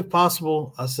if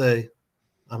possible, I say.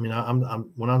 I mean,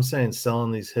 I'm when I'm saying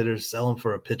selling these hitters, sell them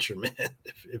for a pitcher, man,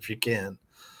 if you can.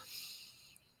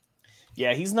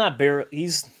 Yeah, he's not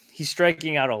he's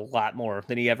striking out a lot more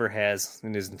than he ever has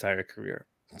in his entire career.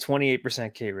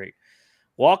 28% K rate,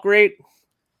 walk rate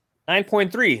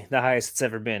 9.3, the highest it's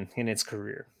ever been in its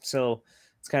career. So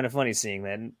it's kind of funny seeing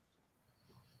that.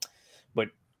 But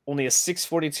only a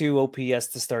 642 OPS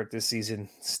to start this season.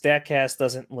 StatCast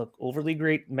doesn't look overly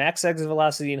great. Max exit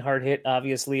velocity and hard hit,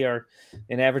 obviously, and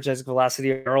average exit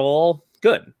velocity are all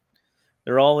good.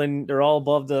 They're all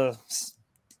above the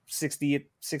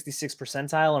 66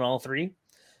 percentile in all three,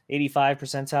 85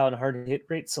 percentile in hard hit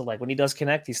rate. So like when he does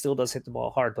connect, he still does hit the ball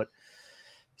hard, but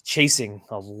chasing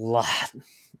a lot.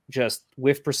 Just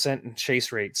whiff percent and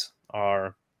chase rates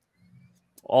are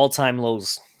all-time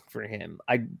lows for him.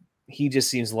 He just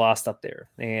seems lost up there,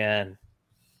 and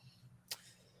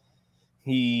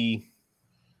he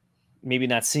maybe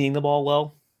not seeing the ball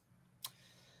well.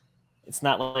 It's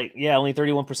not like, only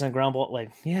 31% ground ball.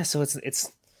 Like, so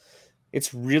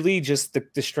it's really just the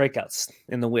strikeouts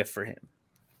and the whiff for him.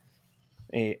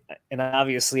 And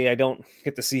obviously I don't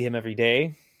get to see him every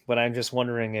day, but I'm just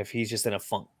wondering if he's just in a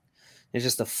funk. It's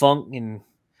just a funk, and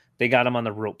they got him on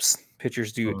the ropes.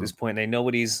 Pitchers do at this point. They know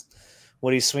what he's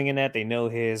swinging at. They know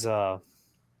his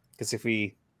because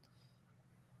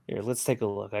let's take a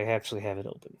look. I actually have it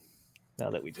open now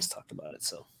that we just talked about it.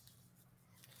 So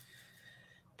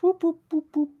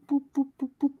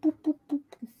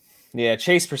yeah,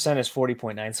 chase percent is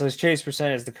 40.9. So his chase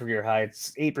percent is the career high.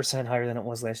 It's 8% higher than it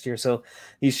was last year. So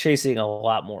he's chasing a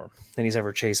lot more than he's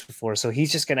ever chased before. So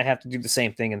he's just gonna have to do the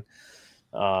same thing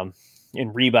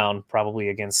and rebound probably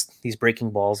against these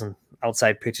breaking balls and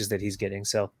outside pitches that he's getting.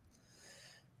 So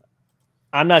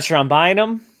I'm not sure I'm buying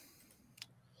him.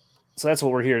 So that's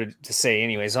what we're here to say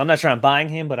anyway. So I'm not sure I'm buying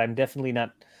him, but I'm definitely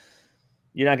not.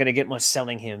 You're not going to get much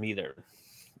selling him either.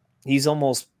 He's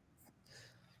almost.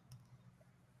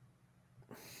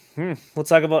 We'll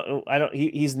talk about.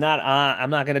 He's not. I'm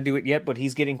not going to do it yet, but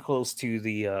he's getting close to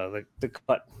the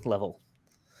cut level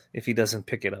if he doesn't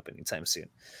pick it up anytime soon.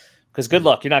 Because good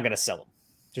luck, you're not going to sell him.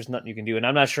 There's nothing you can do, and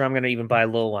I'm not sure I'm going to even buy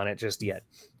low on it just yet.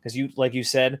 Because like you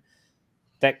said,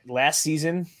 that last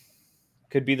season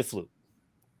could be the fluke.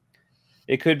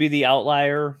 It could be the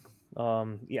outlier. I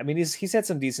mean, he's had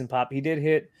some decent pop. He did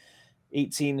hit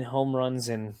 18 home runs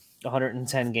in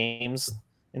 110 games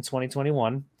in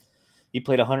 2021. He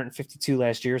played 152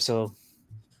 last year, so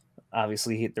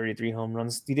obviously he hit 33 home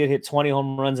runs. He did hit 20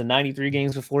 home runs in 93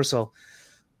 games before, so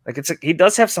like he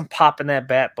does have some pop in that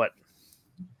bat, but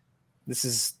this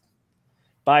is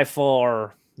by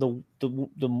far the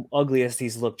ugliest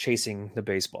he's looked chasing the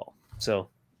baseball. So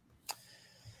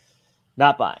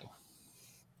not buying.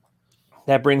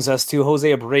 That brings us to Jose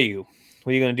Abreu.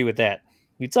 What are you going to do with that?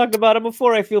 You talked about it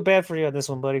before. I feel bad for you on this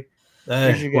one, buddy.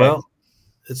 Well,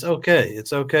 it's okay.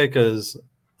 It's okay because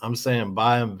I'm saying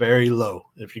buy him very low.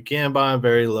 If you can buy him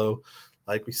very low,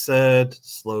 like we said,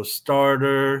 slow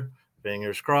starter,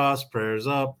 fingers crossed, prayers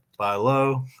up, buy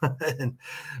low, and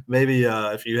maybe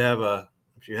if you have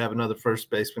another first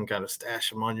baseman, kind of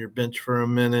stash him on your bench for a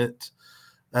minute.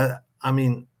 I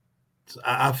mean,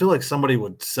 I feel like somebody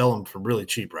would sell him for really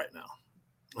cheap right now.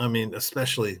 I mean,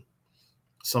 especially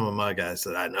some of my guys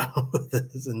that I know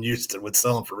in Houston would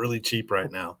sell him for really cheap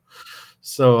right now.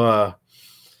 So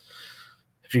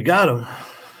if you got him,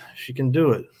 if you can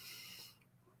do it,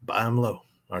 buy him low.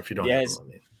 Or if you don't have him, I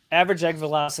mean. Average egg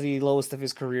velocity, lowest of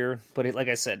his career. But like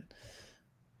I said,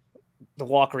 the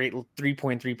walk rate,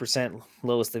 3.3%,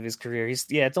 lowest of his career.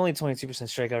 It's only 22%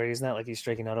 strikeout rate. He's not like he's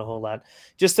striking out a whole lot.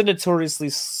 Just a notoriously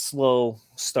slow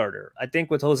starter. I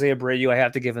think with Jose Abreu, I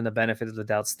have to give him the benefit of the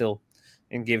doubt still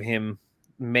and give him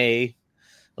a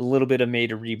little bit of May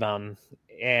to rebound.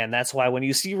 And that's why when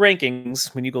you see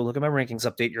rankings, when you go look at my rankings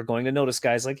update, you're going to notice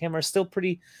guys like him are still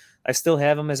pretty. I still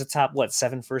have him as a top,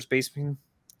 7 first baseman.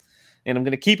 And I'm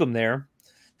going to keep him there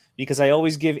because I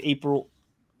always give April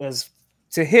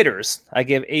to hitters. I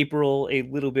give April a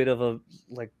little bit of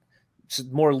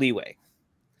more leeway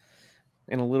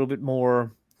and a little bit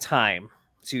more time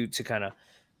to kind of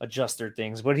adjust their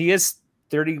things. But he is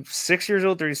 36 years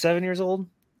old, 37 years old.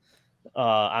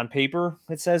 On paper,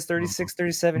 it says 36,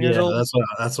 37 years old.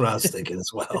 That's what I was thinking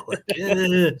as well.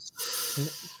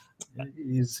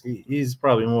 He's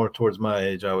probably more towards my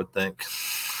age, I would think.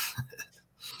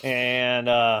 And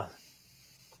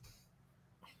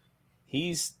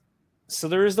so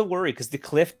there is the worry because the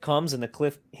cliff comes and the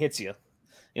cliff hits you.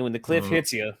 And when the cliff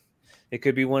hits you, it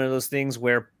could be one of those things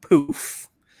where poof,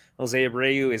 Jose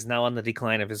Abreu is now on the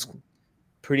decline of his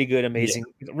pretty good,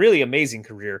 really amazing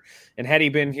career. And had he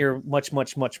been here much,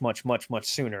 much, much, much, much, much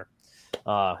sooner,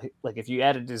 like if you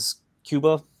added his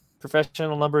Cuba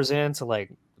professional numbers into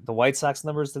like the White Sox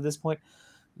numbers to this point,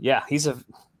 he's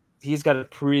got a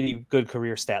pretty good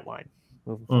career stat line.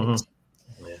 Yeah.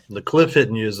 The cliff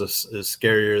hitting you is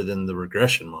scarier than the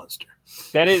regression monster.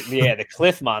 That is, the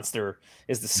cliff monster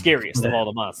is the scariest of all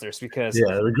the monsters because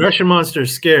the regression monster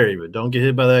is scary, but don't get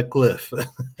hit by that cliff.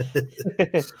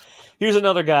 Here's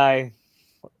another guy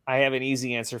I have an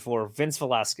easy answer for: Vince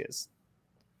Velasquez.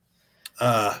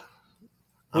 I'm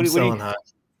selling high.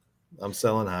 I'm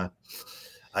selling high.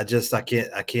 I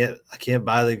can't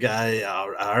buy the guy.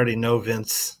 I already know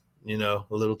Vince, a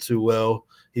little too well.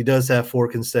 He does have 4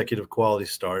 consecutive quality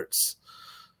starts,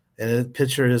 and the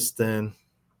pitcher is thin,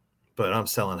 but I'm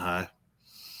selling high.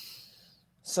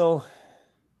 So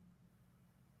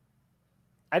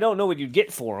I don't know what you'd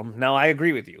get for him. Now, I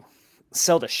agree with you.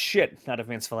 Sell the shit out of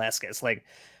Vince Velasquez. Like,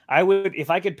 I would, if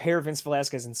I could pair Vince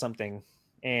Velasquez in something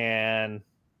and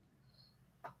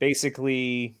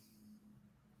basically,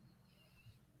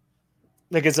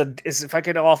 like, if I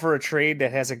could offer a trade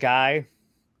that has a guy,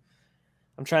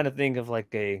 I'm trying to think of like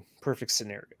a perfect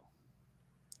scenario.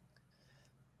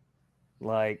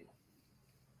 Like,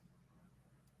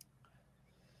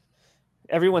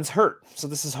 everyone's hurt, so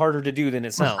this is harder to do than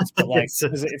it sounds. But like,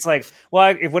 it's like,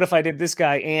 well, what if I did this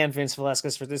guy and Vince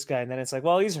Velasquez for this guy, and then it's like,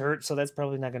 well, he's hurt, so that's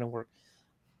probably not going to work.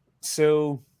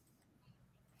 So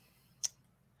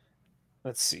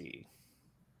let's see,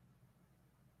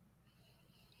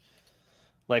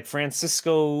 like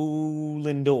Francisco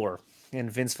Lindor and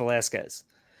Vince Velasquez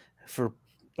for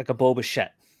like a Bo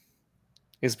Bichette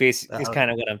is kind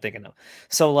of what I'm thinking of.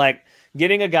 So like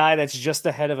getting a guy that's just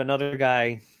ahead of another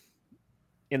guy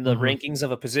in the rankings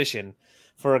of a position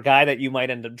for a guy that you might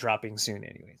end up dropping soon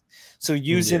anyway. So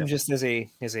use him just as a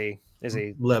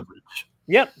leverage.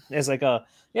 Yep. As like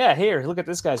here, look at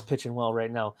this guy's pitching well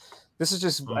right now. This is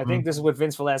just, I think this is what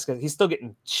Vince Velasquez, he's still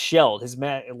getting shelled. His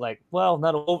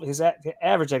his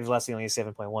average velocity only is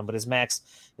 7.1, but his max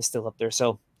is still up there.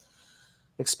 So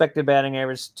expected batting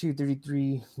average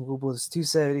 233, was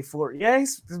 274. Yeah,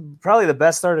 he's probably the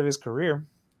best start of his career,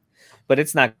 but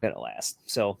it's not going to last.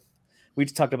 So we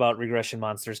talked about regression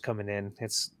monsters coming in.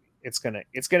 It's gonna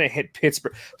hit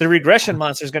Pittsburgh. The regression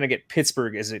monster is gonna get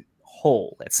Pittsburgh as a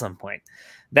whole at some point.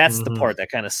 That's the part that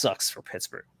kind of sucks for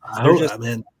Pittsburgh.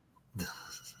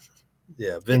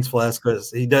 Vince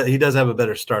Velasquez, he does have a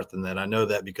better start than that. I know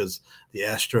that because the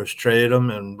Astros traded him,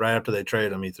 and right after they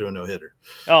traded him, he threw a no-hitter.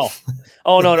 No,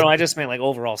 I just meant like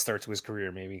overall start to his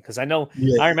career, maybe, because I know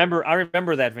I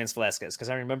remember that Vince Velasquez because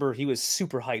I remember he was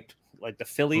super hyped, like the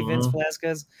Philly Vince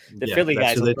Velasquez. The Philly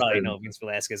guys will probably know Vince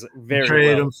Velasquez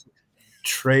very well.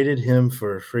 Traded him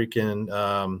for freaking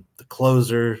the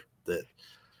closer that.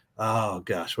 Oh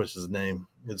gosh, what's his name?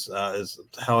 It's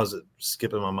how is it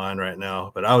skipping my mind right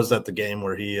now? But I was at the game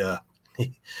where he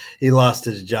lost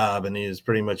his job and he was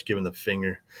pretty much giving the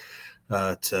finger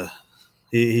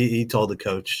He told the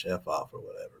coach F off or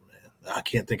whatever, man. I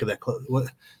can't think of that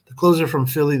the closer from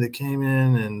Philly that came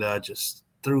in and just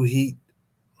threw heat.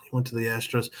 He went to the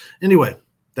Astros. Anyway,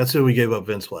 that's who we gave up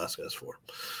Vince Velasquez for.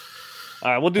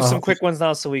 All right, we'll do some quick ones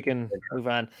now so we can move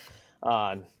on.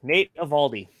 Nate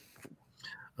Eovaldi.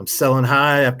 I'm selling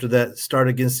high after that start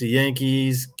against the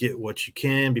Yankees. Get what you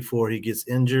can before he gets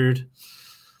injured.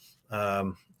 I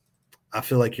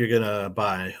feel like you're going to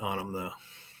buy on him, though.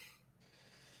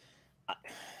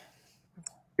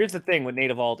 Here's the thing with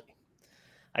Nate Eovaldi.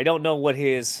 I don't know what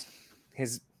his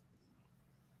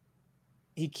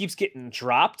he keeps getting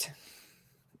dropped.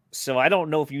 So I don't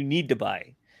know if you need to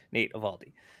buy Nate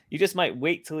Eovaldi. You just might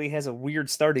wait till he has a weird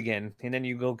start again, and then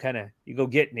you go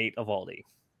get Nate Eovaldi.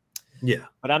 Yeah.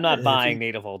 But I'm not buying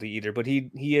Nate Eovaldi either. But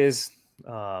he has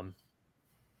had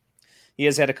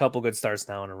a couple good starts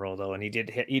now in a row, though, and he did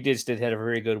have a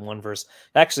very good one versus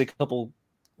actually a couple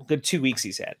good 2 weeks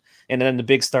he's had, and then the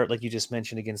big start like you just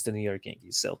mentioned against the New York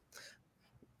Yankees. So,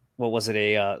 what was it?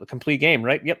 A complete game,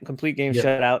 right? Yep, complete game,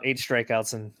 shutout, 8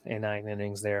 strikeouts and 9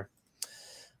 innings there.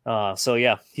 So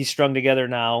yeah, he's strung together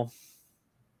now.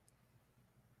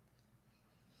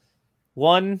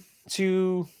 1,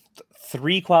 2,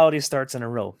 3 quality starts in a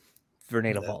row for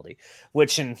Nate Eovaldi,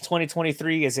 which in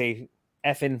 2023 is a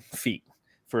effing feat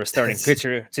for a starting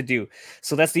pitcher to do.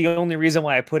 So that's the only reason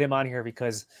why I put him on here,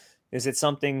 because is it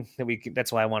something that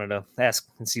that's why I wanted to ask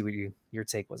and see what your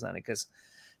take was on it. Because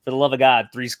for the love of God,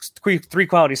 three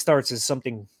quality starts is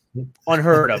something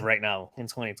unheard of right now in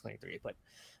 2023. But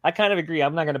I kind of agree.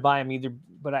 I'm not going to buy him either,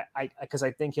 but because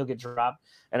I think he'll get dropped,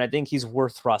 and I think he's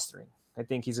worth rostering. I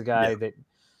think he's a guy that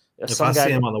if I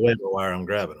see him on the waiver wire, I'm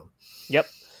grabbing him. Yep.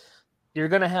 You're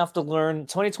going to have to learn.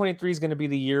 2023 is going to be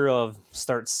the year of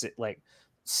start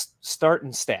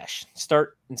and stash.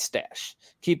 Start and stash.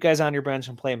 Keep guys on your bench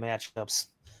and play matchups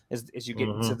as you get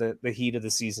into the heat of the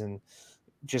season,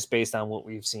 just based on what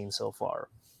we've seen so far.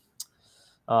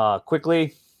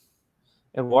 Quickly,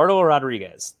 Eduardo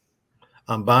Rodriguez.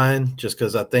 I'm buying just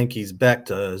because I think he's back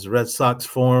to his Red Sox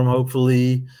form,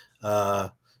 hopefully.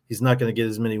 He's not going to get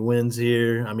as many wins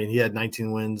here. I mean, he had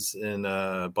 19 wins in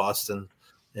Boston.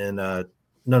 And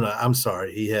no, I'm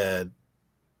sorry. He had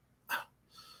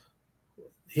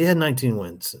 19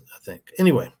 wins, I think.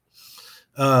 Anyway,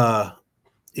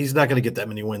 he's not going to get that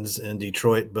many wins in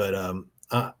Detroit, but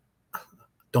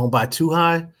don't buy too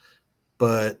high.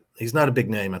 But he's not a big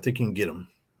name. I think you can get him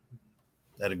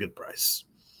at a good price.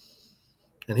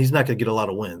 And he's not going to get a lot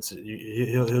of wins.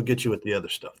 He'll get you with the other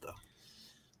stuff, though.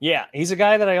 Yeah, he's a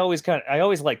guy that I always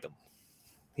liked him.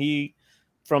 He,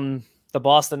 from the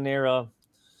Boston era,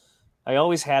 I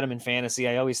always had him in fantasy.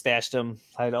 I always stashed him.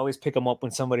 I'd always pick him up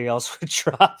when somebody else would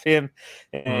drop him.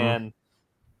 And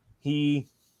he's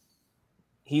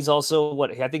also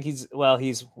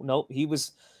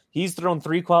he's thrown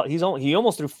 3 quality. He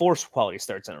almost threw 4 quality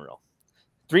starts in a row.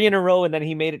 3 in a row, and then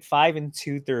he made it 5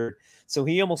 2/3. So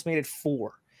he almost made it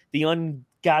 4. The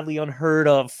ungodly, unheard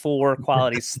of 4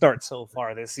 quality starts so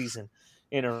far this season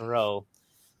in a row.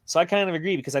 So I kind of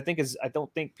agree, because I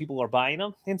don't think people are buying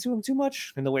into him too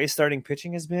much. And the way starting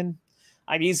pitching has been,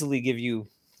 I'd easily give you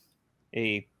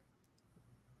a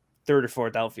 3rd or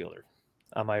 4th outfielder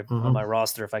on my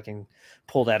roster if I can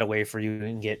pull that away for you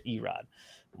and get Erod.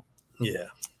 Yeah,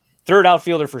 3rd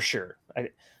outfielder for sure. I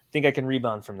think I can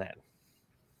rebound from that.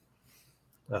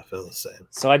 I feel the same.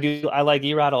 So I like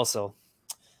Erod also.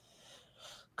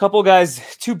 Couple guys,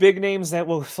 2 big names that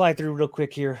we'll fly through real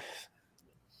quick here.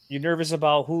 You nervous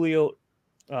about Julio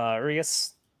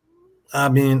Urias? I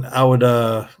mean, I would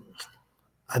I'm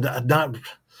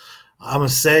gonna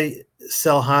say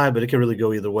sell high, but it could really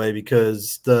go either way,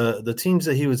 because the teams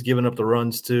that he was giving up the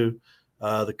runs to,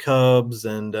 the Cubs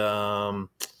and I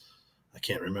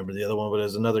can't remember the other one, but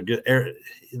there's another good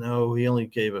he only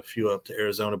gave a few up to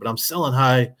Arizona, but I'm selling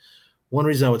high. One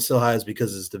reason I would sell high is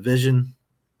because it's division.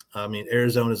 I mean,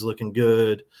 Arizona's looking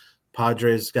good.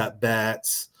 Padres got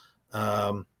bats.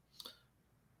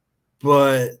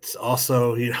 But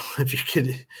also, if you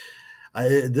could,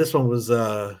 this one was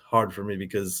hard for me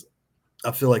because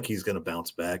I feel like he's going to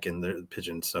bounce back, and they're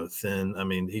pitching so thin. I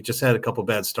mean, he just had a couple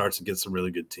bad starts against some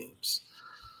really good teams.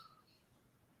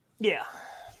 Yeah.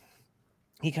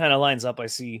 He kind of lines up. I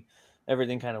see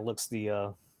everything kind of looks pretty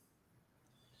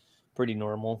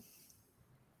normal,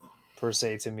 per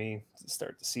se, to me to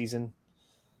start the season.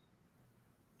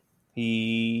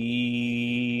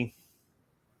 He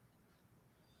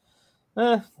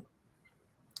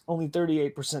only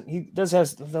 38%. He does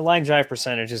have the line drive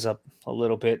percentage is up a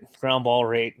little bit. Ground ball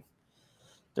rate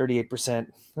 38%.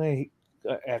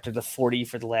 After the 40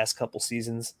 for the last couple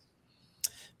seasons.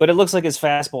 But it looks like his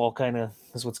fastball kind of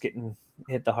is what's getting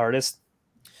hit the hardest.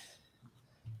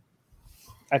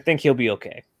 I think he'll be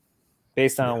okay.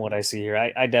 Based on what I see here,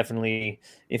 I definitely,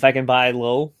 if I can buy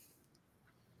low,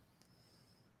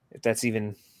 if that's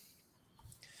even,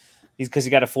 because he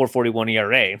got a 4.41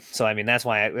 ERA, so I mean that's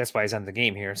why he's on the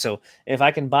game here. So if I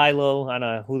can buy low on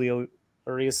a Julio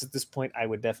Urias at this point, I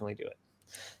would definitely do it.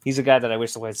 He's a guy that I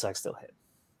wish the White Sox still hit.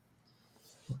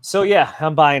 So yeah,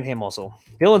 I'm buying him also.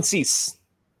 Dylan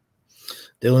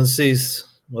Cease,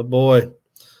 my boy.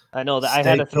 I know that I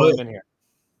had to throw him in here.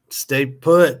 Stay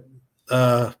put.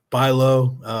 Buy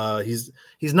low. He's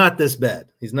not this bad.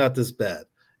 He's not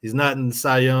in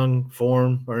Cy Young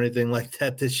form or anything like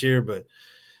that this year, but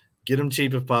get him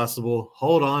cheap if possible.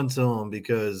 Hold on to him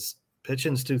because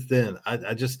pitching's too thin.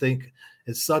 I just think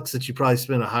it sucks that you probably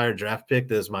spent a higher draft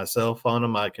pick as myself on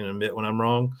him. I can admit when I'm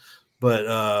wrong, but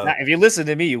now, if you listened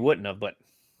to me, you wouldn't have. But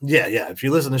yeah. If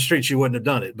you listen to Streets, you wouldn't have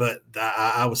done it. But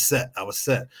I was set.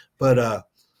 But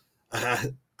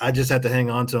I just had to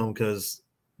hang on to him because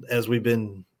as we've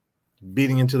been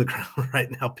beating into the ground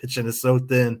right now, pitching is so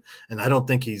thin, and I don't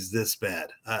think he's this bad.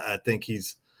 I think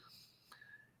he's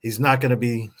not going to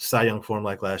be Cy Young form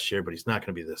like last year, but he's not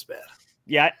going to be this bad.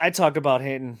 Yeah, I talk about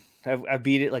hitting. I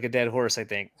beat it like a dead horse, I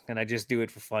think, and I just do it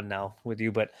for fun now with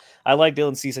you. But I like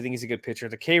Dylan Cease. I think he's a good pitcher.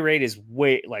 The K rate is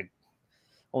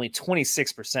only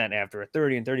 26% after a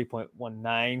 30 and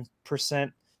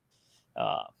 30.19%.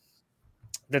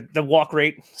 The walk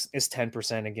rate is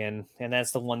 10% again, and that's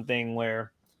the one thing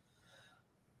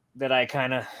that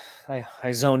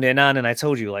I zoned in on, and I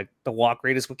told you, like, the walk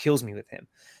rate is what kills me with him.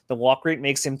 The walk rate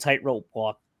makes him tightrope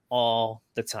walk all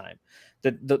the time.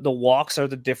 The walks are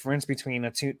the difference between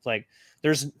it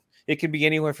could be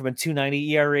anywhere from a 2.90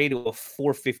 ERA to a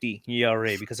 4.50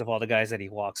 ERA because of all the guys that he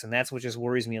walks, and that's what just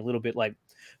worries me a little bit. Like,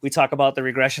 we talk about the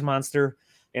regression monster,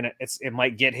 and it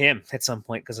might get him at some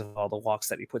point because of all the walks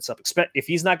that he puts up. If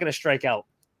he's not going to strike out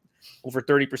over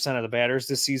 30% of the batters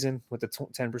this season with the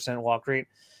 10% walk rate,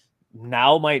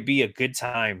 now might be a good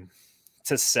time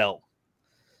to sell.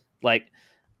 Like,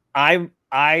 I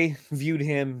viewed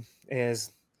him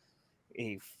as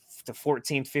the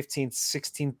 14th, 15th,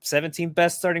 16th, 17th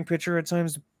best starting pitcher at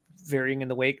times, varying in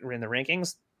the weight or in the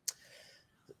rankings.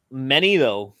 Many,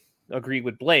 though, agreed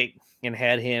with Blake and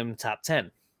had him top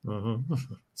 10. Mm-hmm.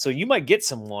 So you might get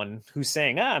someone who's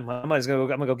saying, I'm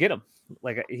gonna go get him.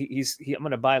 Like, I'm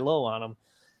gonna buy low on him.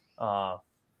 No,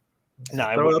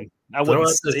 I wouldn't. I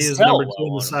wouldn't. He was number 2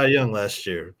 in the Cy Young last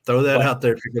year. Throw that out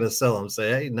there if you're gonna sell him. Say,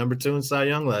 hey, number 2 in Cy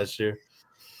Young last year.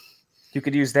 You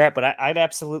could use that, but I'd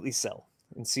absolutely sell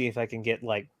and see if I can get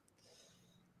like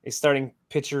a starting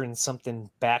pitcher and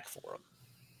something back for him.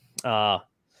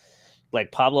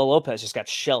 Like Pablo Lopez just got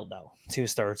shelled now, 2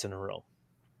 starts in a row.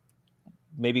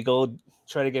 Maybe go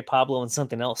try to get Pablo and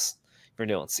something else for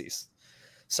Dylan Cease.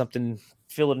 Something,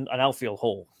 fill an outfield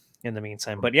hole in the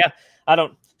meantime. But yeah,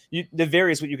 it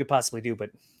varies what you could possibly do, but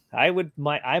I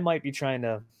might be trying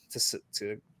to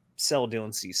sell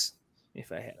Dylan Cease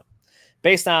if I had him,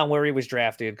 based on where he was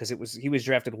drafted, because he was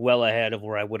drafted well ahead of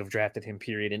where I would have drafted him,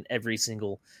 period, in every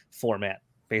single format,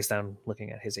 based on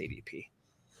looking at his ADP.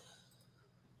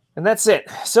 And that's it.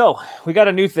 So we got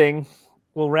a new thing.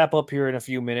 We'll wrap up here in a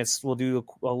few minutes. We'll do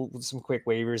some quick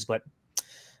waivers, but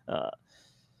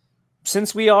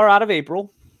since we are out of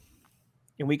April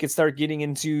and we could start getting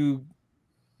into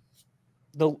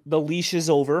the leash is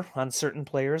over on certain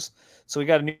players, so we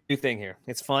got a new thing here.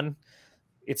 It's fun.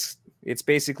 It's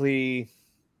basically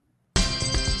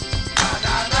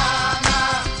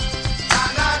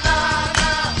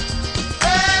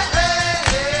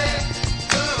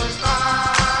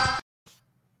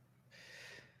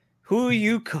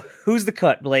who's the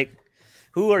cut, Blake?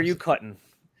 Who are you cutting?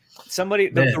 Somebody.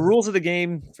 The rules of the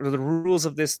game, or the rules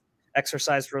of this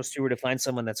exercise for us two, were to find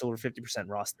someone that's over 50%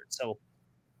 rostered. So,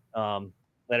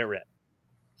 let it rip.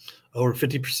 Over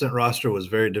 50% roster was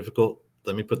very difficult.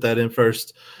 Let me put that in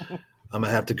first. I'm gonna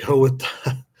have to go with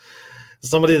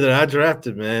somebody that I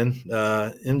drafted, man.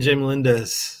 MJ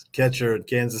Melendez, catcher at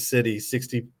Kansas City,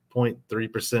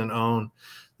 60.3% owned.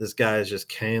 This guy is just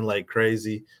caned like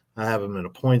crazy. I have him in a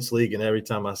points league, and every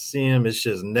time I see him, it's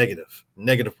just negative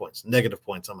points. I'm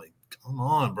like, come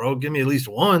on, bro, give me at least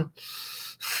one.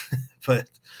 But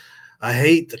I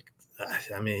hate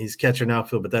he's catcher and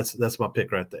outfield, but that's my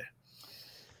pick right there.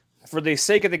 For the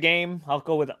sake of the game, I'll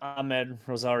go with Ahmed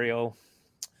Rosario.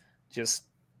 Just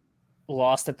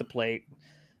lost at the plate.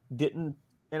 Didn't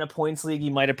in a points league. He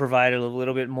might have provided a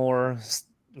little bit more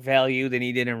value than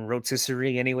he did in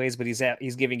rotisserie anyways, but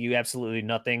he's giving you absolutely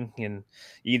nothing in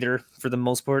either for the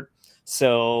most part.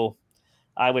 So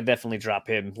I would definitely drop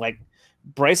him. Like,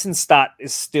 Bryson Stott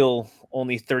is still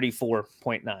only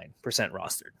 34.9%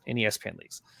 rostered in ESPN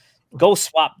leagues. Go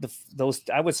swap those.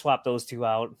 I would swap those two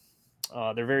out.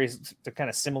 They're kind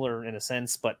of similar in a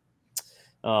sense, but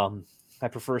I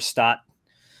prefer Stott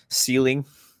ceiling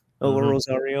over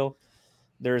Rosario.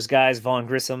 There's guys, Vaughn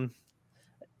Grissom.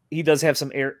 He does have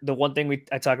some air. The one thing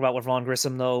I talked about with Vaughn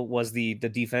Grissom, though, was the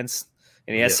defense.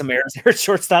 And he has some errors there at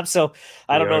shortstop. So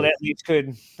I don't know that leash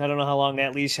I don't know how long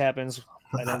that leash happens.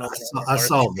 I don't know.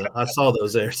 I saw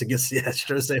those errors against the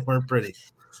Astros. They weren't pretty.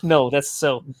 No, that's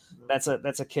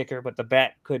a kicker, but the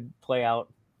bat could play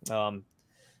out.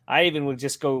 I even would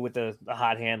just go with a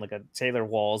hot hand like a Taylor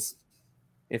Walls,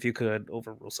 if you could,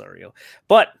 over Rosario.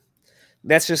 But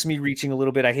that's just me reaching a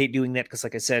little bit. I hate doing that because,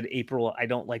 like I said, April, I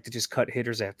don't like to just cut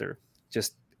hitters after.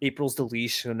 Just April's the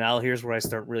leash. So now here's where I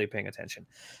start really paying attention.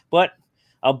 But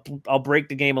I'll break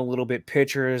the game a little bit.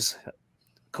 Pitchers,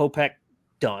 Kopech,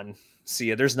 done. See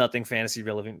ya. There's nothing fantasy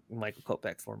relevant Michael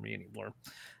Kopech for me anymore.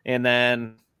 And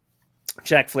then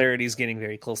Jack Flaherty's getting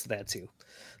very close to that too.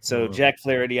 So Jack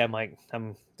Flaherty, I'm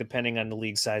depending on the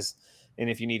league size. And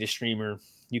if you need a streamer,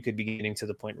 you could be getting to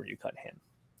the point where you cut him.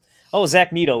 Oh,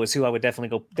 Zach Neto is who I would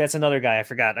definitely go. That's another guy I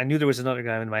forgot. I knew there was another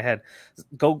guy in my head.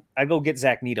 I go get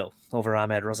Zach Neto over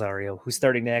Ahmed Rosario, who's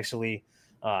starting to actually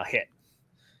hit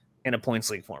in a points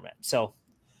league format. So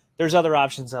there's other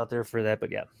options out there for that,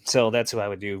 but yeah. So that's who I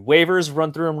would do. Waivers,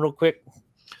 run through them real quick.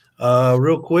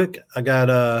 Real quick, I got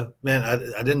I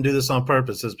didn't do this on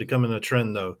purpose. It's becoming a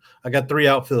trend though. I got 3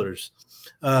 outfielders.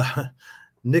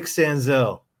 Nick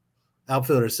Senzel,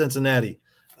 outfielder, Cincinnati.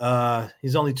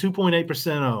 He's only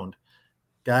 2.8% owned.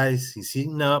 Guys, he's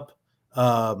heating up.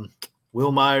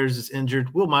 Will Myers is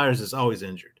injured. Will Myers is always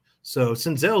injured. So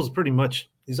Senzel's pretty much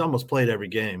he's almost played every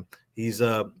game. He's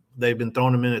they've been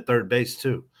throwing him in at third base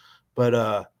too.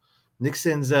 But Nick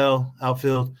Senzel,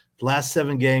 outfield, last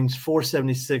 7 games,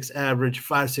 476 average,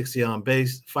 560 on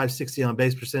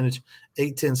base percentage,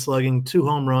 810 slugging, 2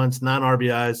 home runs, 9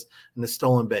 RBIs, and a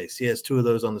stolen base. He has 2 of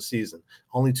those on the season.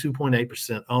 Only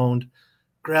 2.8% owned.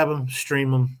 Grab him,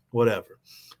 stream him, whatever.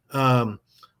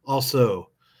 Also,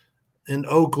 in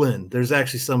Oakland, there's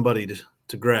actually somebody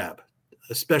to grab,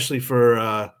 especially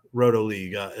for Roto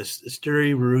League.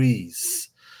 Esteury Ruiz,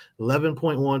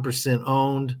 11.1%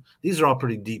 owned. These are all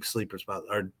pretty deep sleepers,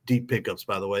 or deep pickups,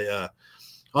 by the way.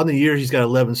 On the year, he's got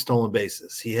 11 stolen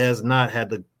bases. He has not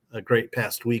had a great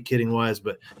past week hitting-wise,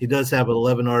 but he does have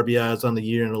 11 RBIs on the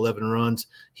year and 11 runs.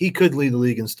 He could lead the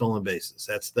league in stolen bases.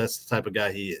 That's the type of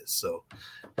guy he is. So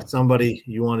somebody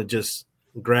you want to just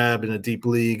grab in a deep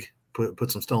league,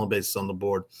 put some stolen bases on the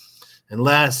board. And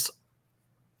last,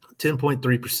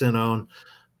 10.3% owned.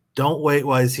 Don't wait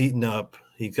while he's heating up.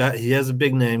 He has a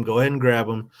big name. Go ahead and grab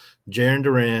him. Jarren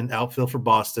Duran, outfield for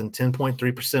Boston,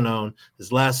 10.3% owned.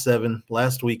 His last 7.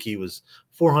 Last week he was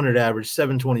 400 average,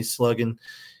 720 slugging.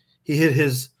 He hit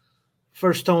his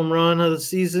first home run of the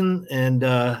season, and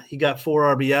he got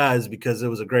 4 RBIs because it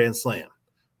was a grand slam.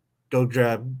 Go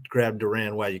grab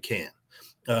Duran while you can.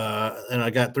 And I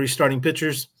got 3 starting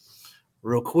pitchers.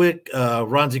 Real quick,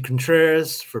 Ronzi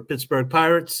Contreras for Pittsburgh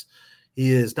Pirates.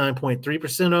 He is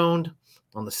 9.3% owned.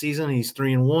 On the season, he's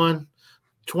 3-1,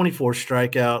 24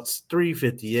 strikeouts,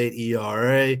 3.58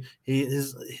 ERA.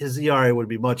 His ERA would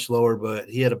be much lower, but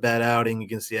he had a bad outing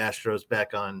against the Astros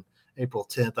back on April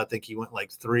 10th. I think he went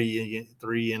like three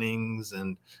innings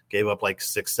and gave up like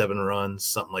 6-7 runs,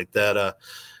 something like that.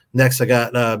 Next, I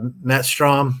got Matt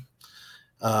Strom,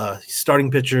 starting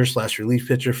pitcher / relief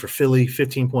pitcher for Philly,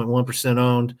 15.1%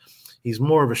 owned. He's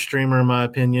more of a streamer, in my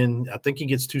opinion. I think he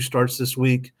gets 2 starts this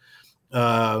week.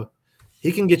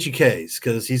 He can get you Ks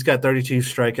because he's got 32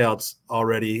 strikeouts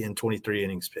already in 23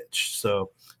 innings pitched.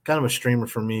 So kind of a streamer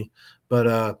for me.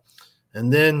 But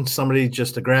and then somebody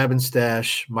just to grab and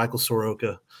stash, Michael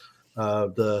Soroka,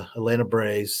 the Atlanta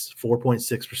Braves,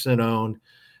 4.6% owned.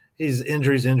 He's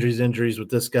injuries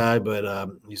with this guy, but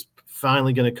he's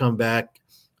finally going to come back.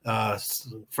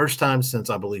 First time since,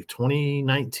 I believe,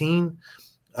 2019.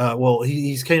 Well,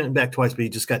 he's came back twice, but he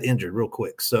just got injured real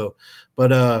quick. So, but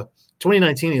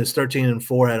 2019, he was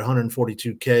 13-4, had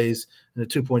 142 Ks and a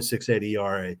 2.68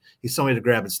 ERA. He's somebody to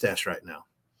grab and stash right now.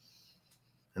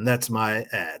 And that's my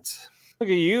ads. Look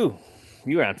at you.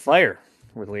 You're on fire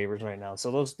with waivers right now.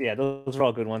 So those are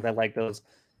all good ones. I like those.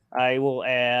 I will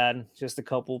add just a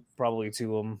couple probably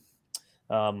to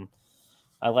them.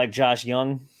 I like Josh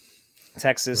Young,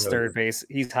 Texas third base.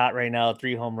 He's hot right now.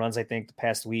 3 home runs, I think, the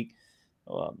past week.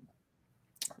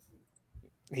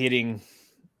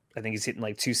 I think he's hitting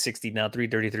like 260 now,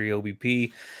 333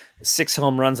 OBP, 6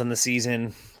 home runs on the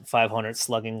season, 500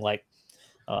 slugging. Like,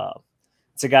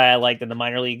 it's a guy I liked in the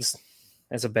minor leagues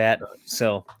as a bat.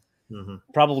 So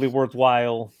Probably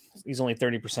worthwhile. He's only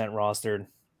 30% rostered.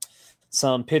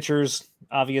 Some pitchers,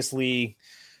 obviously,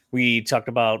 we talked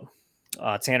about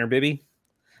Tanner Bibby.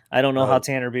 I don't know how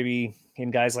Tanner Bibby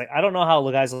and I don't know how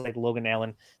guys like Logan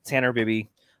Allen, Tanner Bibby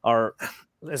are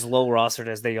as low rostered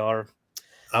as they are.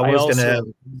 I was going to have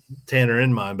Tanner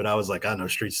in mind, but I was like, I know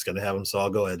Streets is going to have him, so I'll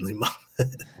go ahead and leave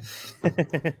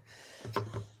him.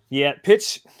 Yeah,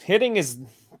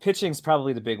 pitching's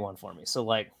probably the big one for me. So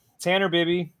like Tanner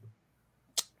Bibby,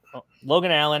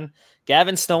 Logan Allen,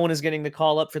 Gavin Stone is getting the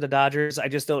call up for the Dodgers. I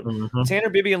just don't. Tanner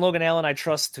Bibby and Logan Allen, I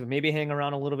trust to maybe hang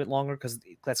around a little bit longer because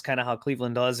that's kind of how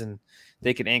Cleveland does, and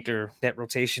they can anchor that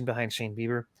rotation behind Shane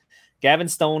Bieber. Gavin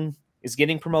Stone is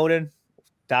getting promoted.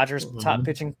 Dodgers top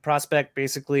pitching prospect,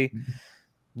 basically.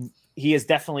 He is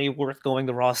definitely worth going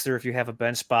the roster if you have a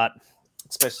bench spot,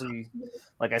 especially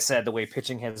like I said, the way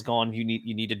pitching has gone. You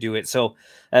need to do it. So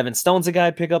Evan Stone's a guy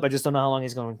to pick up. I just don't know how long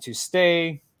he's going to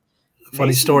stay.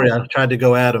 Funny story. I tried to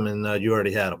go at him, and you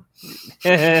already had him.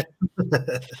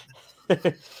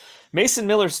 Mason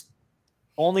Miller's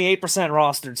only 8%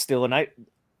 rostered still, and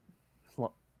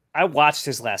I watched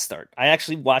his last start. I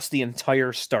actually watched the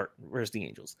entire start versus the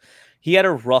Angels. He had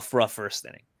a rough first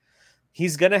inning.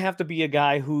 He's gonna have to be a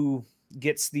guy who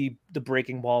gets the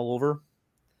breaking ball over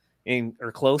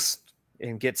or close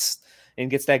and gets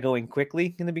that going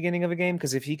quickly in the beginning of a game.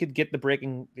 Because if he can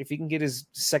get his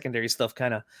secondary stuff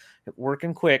kind of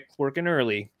working quick, working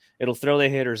early, it'll throw the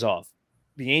hitters off.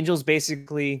 The Angels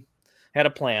basically had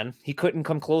a plan. He couldn't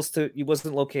come close he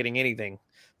wasn't locating anything.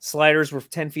 Sliders were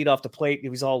 10 feet off the plate. It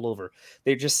was all over.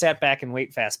 They just sat back and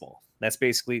wait fastball. That's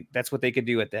what they could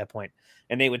do at that point.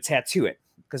 And they would tattoo it.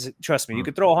 Because trust me, you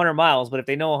could throw 100 miles, but if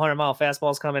they know 100-mile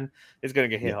fastball is coming, it's going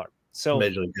to get hit hard. So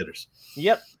Major League hitters.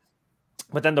 Yep.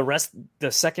 But then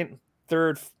the second,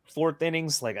 third, fourth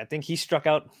innings, like I think he struck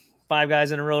out 5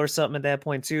 guys in a row or something at that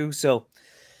point too. So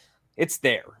it's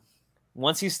there.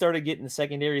 Once he started getting the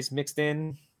secondaries mixed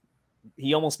in,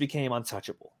 he almost became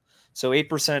untouchable. So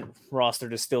 8%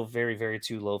 rostered is still very, very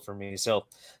too low for me. So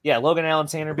yeah, Logan Allen,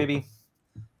 Tanner Bibby,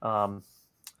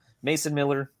 Mason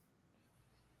Miller,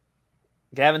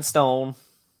 Gavin Stone.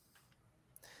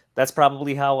 That's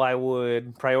probably how I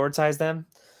would prioritize them.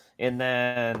 And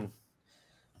then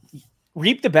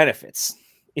reap the benefits.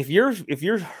 If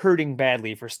you're hurting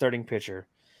badly for starting pitcher,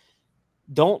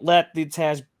 don't let the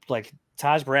Taj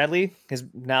Bradley is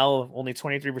now only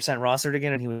 23% rostered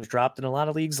again, and he was dropped in a lot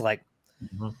of leagues. Like,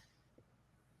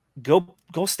 go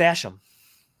stash him.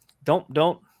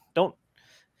 Don't.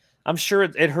 I'm sure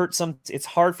it hurts some. It's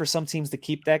hard for some teams to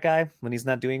keep that guy when he's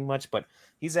not doing much, but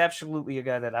he's absolutely a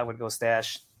guy that I would go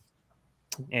stash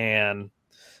and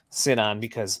sit on,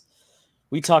 because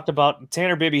we talked about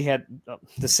Tanner Bibby had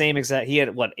the same exact. He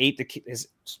had 8? His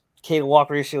K to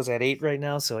walk ratio is at 8 right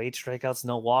now, so 8 strikeouts,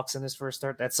 no walks in his first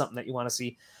start. That's something that you want to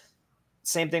see.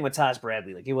 Same thing with Taj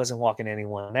Bradley. Like, he wasn't walking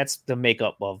anyone. That's the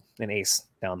makeup of an ace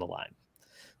down the line.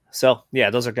 So yeah,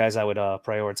 those are guys I would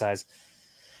prioritize.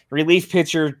 Relief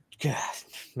pitcher, God,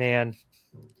 man.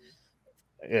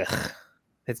 Ugh.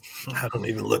 I don't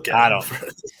even look at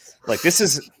it. Like, this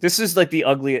is like the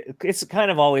ugly. It's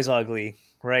kind of always ugly,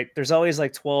 right? There's always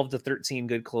like 12 to 13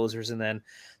 good closers, and then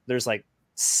there's like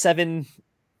 7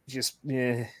 just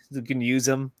you can use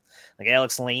them, like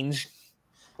Alex Lange,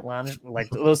 like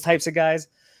those types of guys.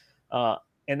 And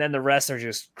then the rest are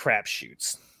just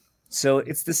crapshoots. So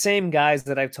it's the same guys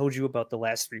that I've told you about the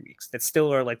last 3 weeks that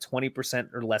still are like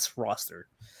 20% or less rostered.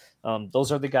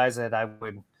 Those are the guys that I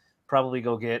would probably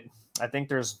go get. I think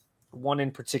there's one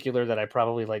in particular that I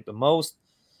probably like the most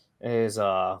is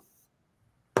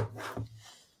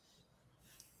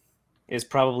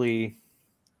probably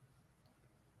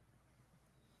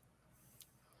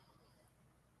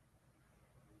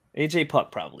AJ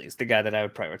Puck. Probably is the guy that I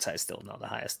would prioritize still, not the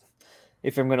highest.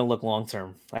 If I'm going to look long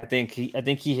term, I think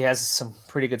he has some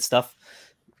pretty good stuff.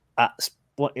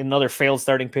 Another failed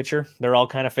starting pitcher. They're all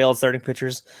kind of failed starting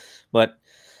pitchers, but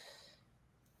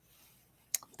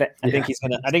I think he's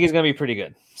gonna be pretty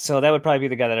good. So that would probably be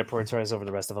the guy that I prioritize over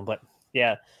the rest of them. But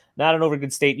yeah, not an over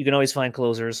good state. You can always find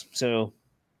closers. So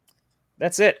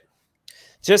that's it.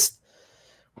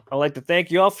 I'd like to thank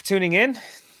you all for tuning in.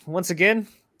 Once again,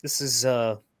 this is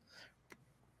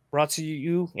brought to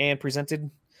you and presented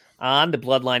on the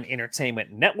Bloodline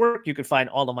Entertainment Network. You can find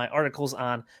all of my articles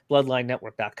on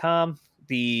bloodlinenetwork.com.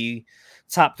 The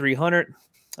top 300,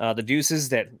 the deuces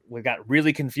that got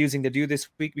really confusing to do this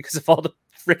week because of all the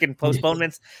freaking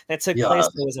postponements that took place.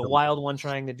 There was a wild one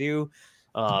trying to do.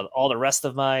 All the rest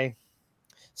of my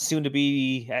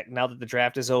soon-to-be, now that the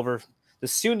draft is over, the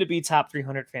soon-to-be top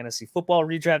 300 fantasy football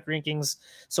redraft rankings.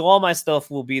 So all my stuff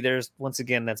will be there. Once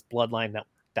again, that's Bloodline Network.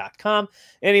 bloodlinenetwork.com.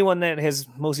 Anyone that has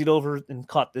moseyed over and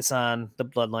caught this on the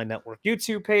Bloodline Network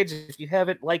YouTube page, if you have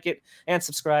it, like it and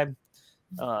subscribe.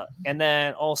 And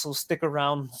then also stick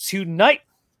around tonight.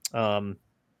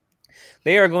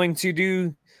 They're going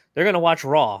to watch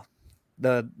Raw,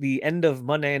 the end of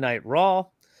Monday Night Raw,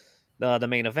 the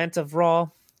main event of Raw,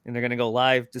 and they're going to go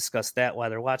live, discuss that while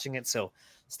they're watching it. So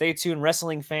stay tuned,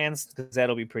 wrestling fans, because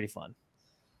that'll be pretty fun.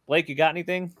 Blake, you got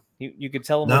anything? You could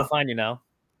tell them where to find you now.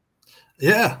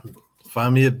 Yeah.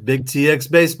 Find me at Big TX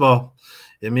Baseball.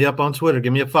 Hit me up on Twitter.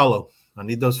 Give me a follow. I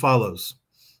need those follows.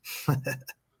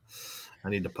 I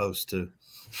need to post too.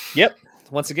 Yep.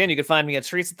 Once again, you can find me at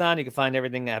Streetsathon. You can find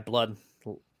everything at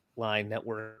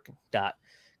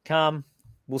bloodlinenetwork.com.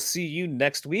 We'll see you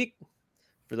next week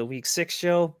for the Week 6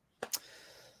 show.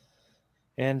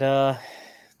 And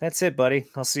that's it, buddy.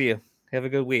 I'll see you. Have a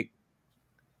good week.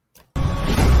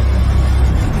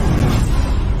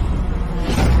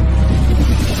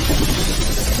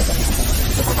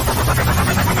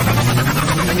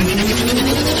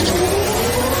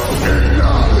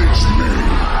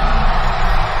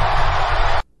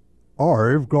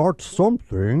 I've got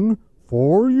something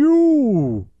for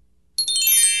you.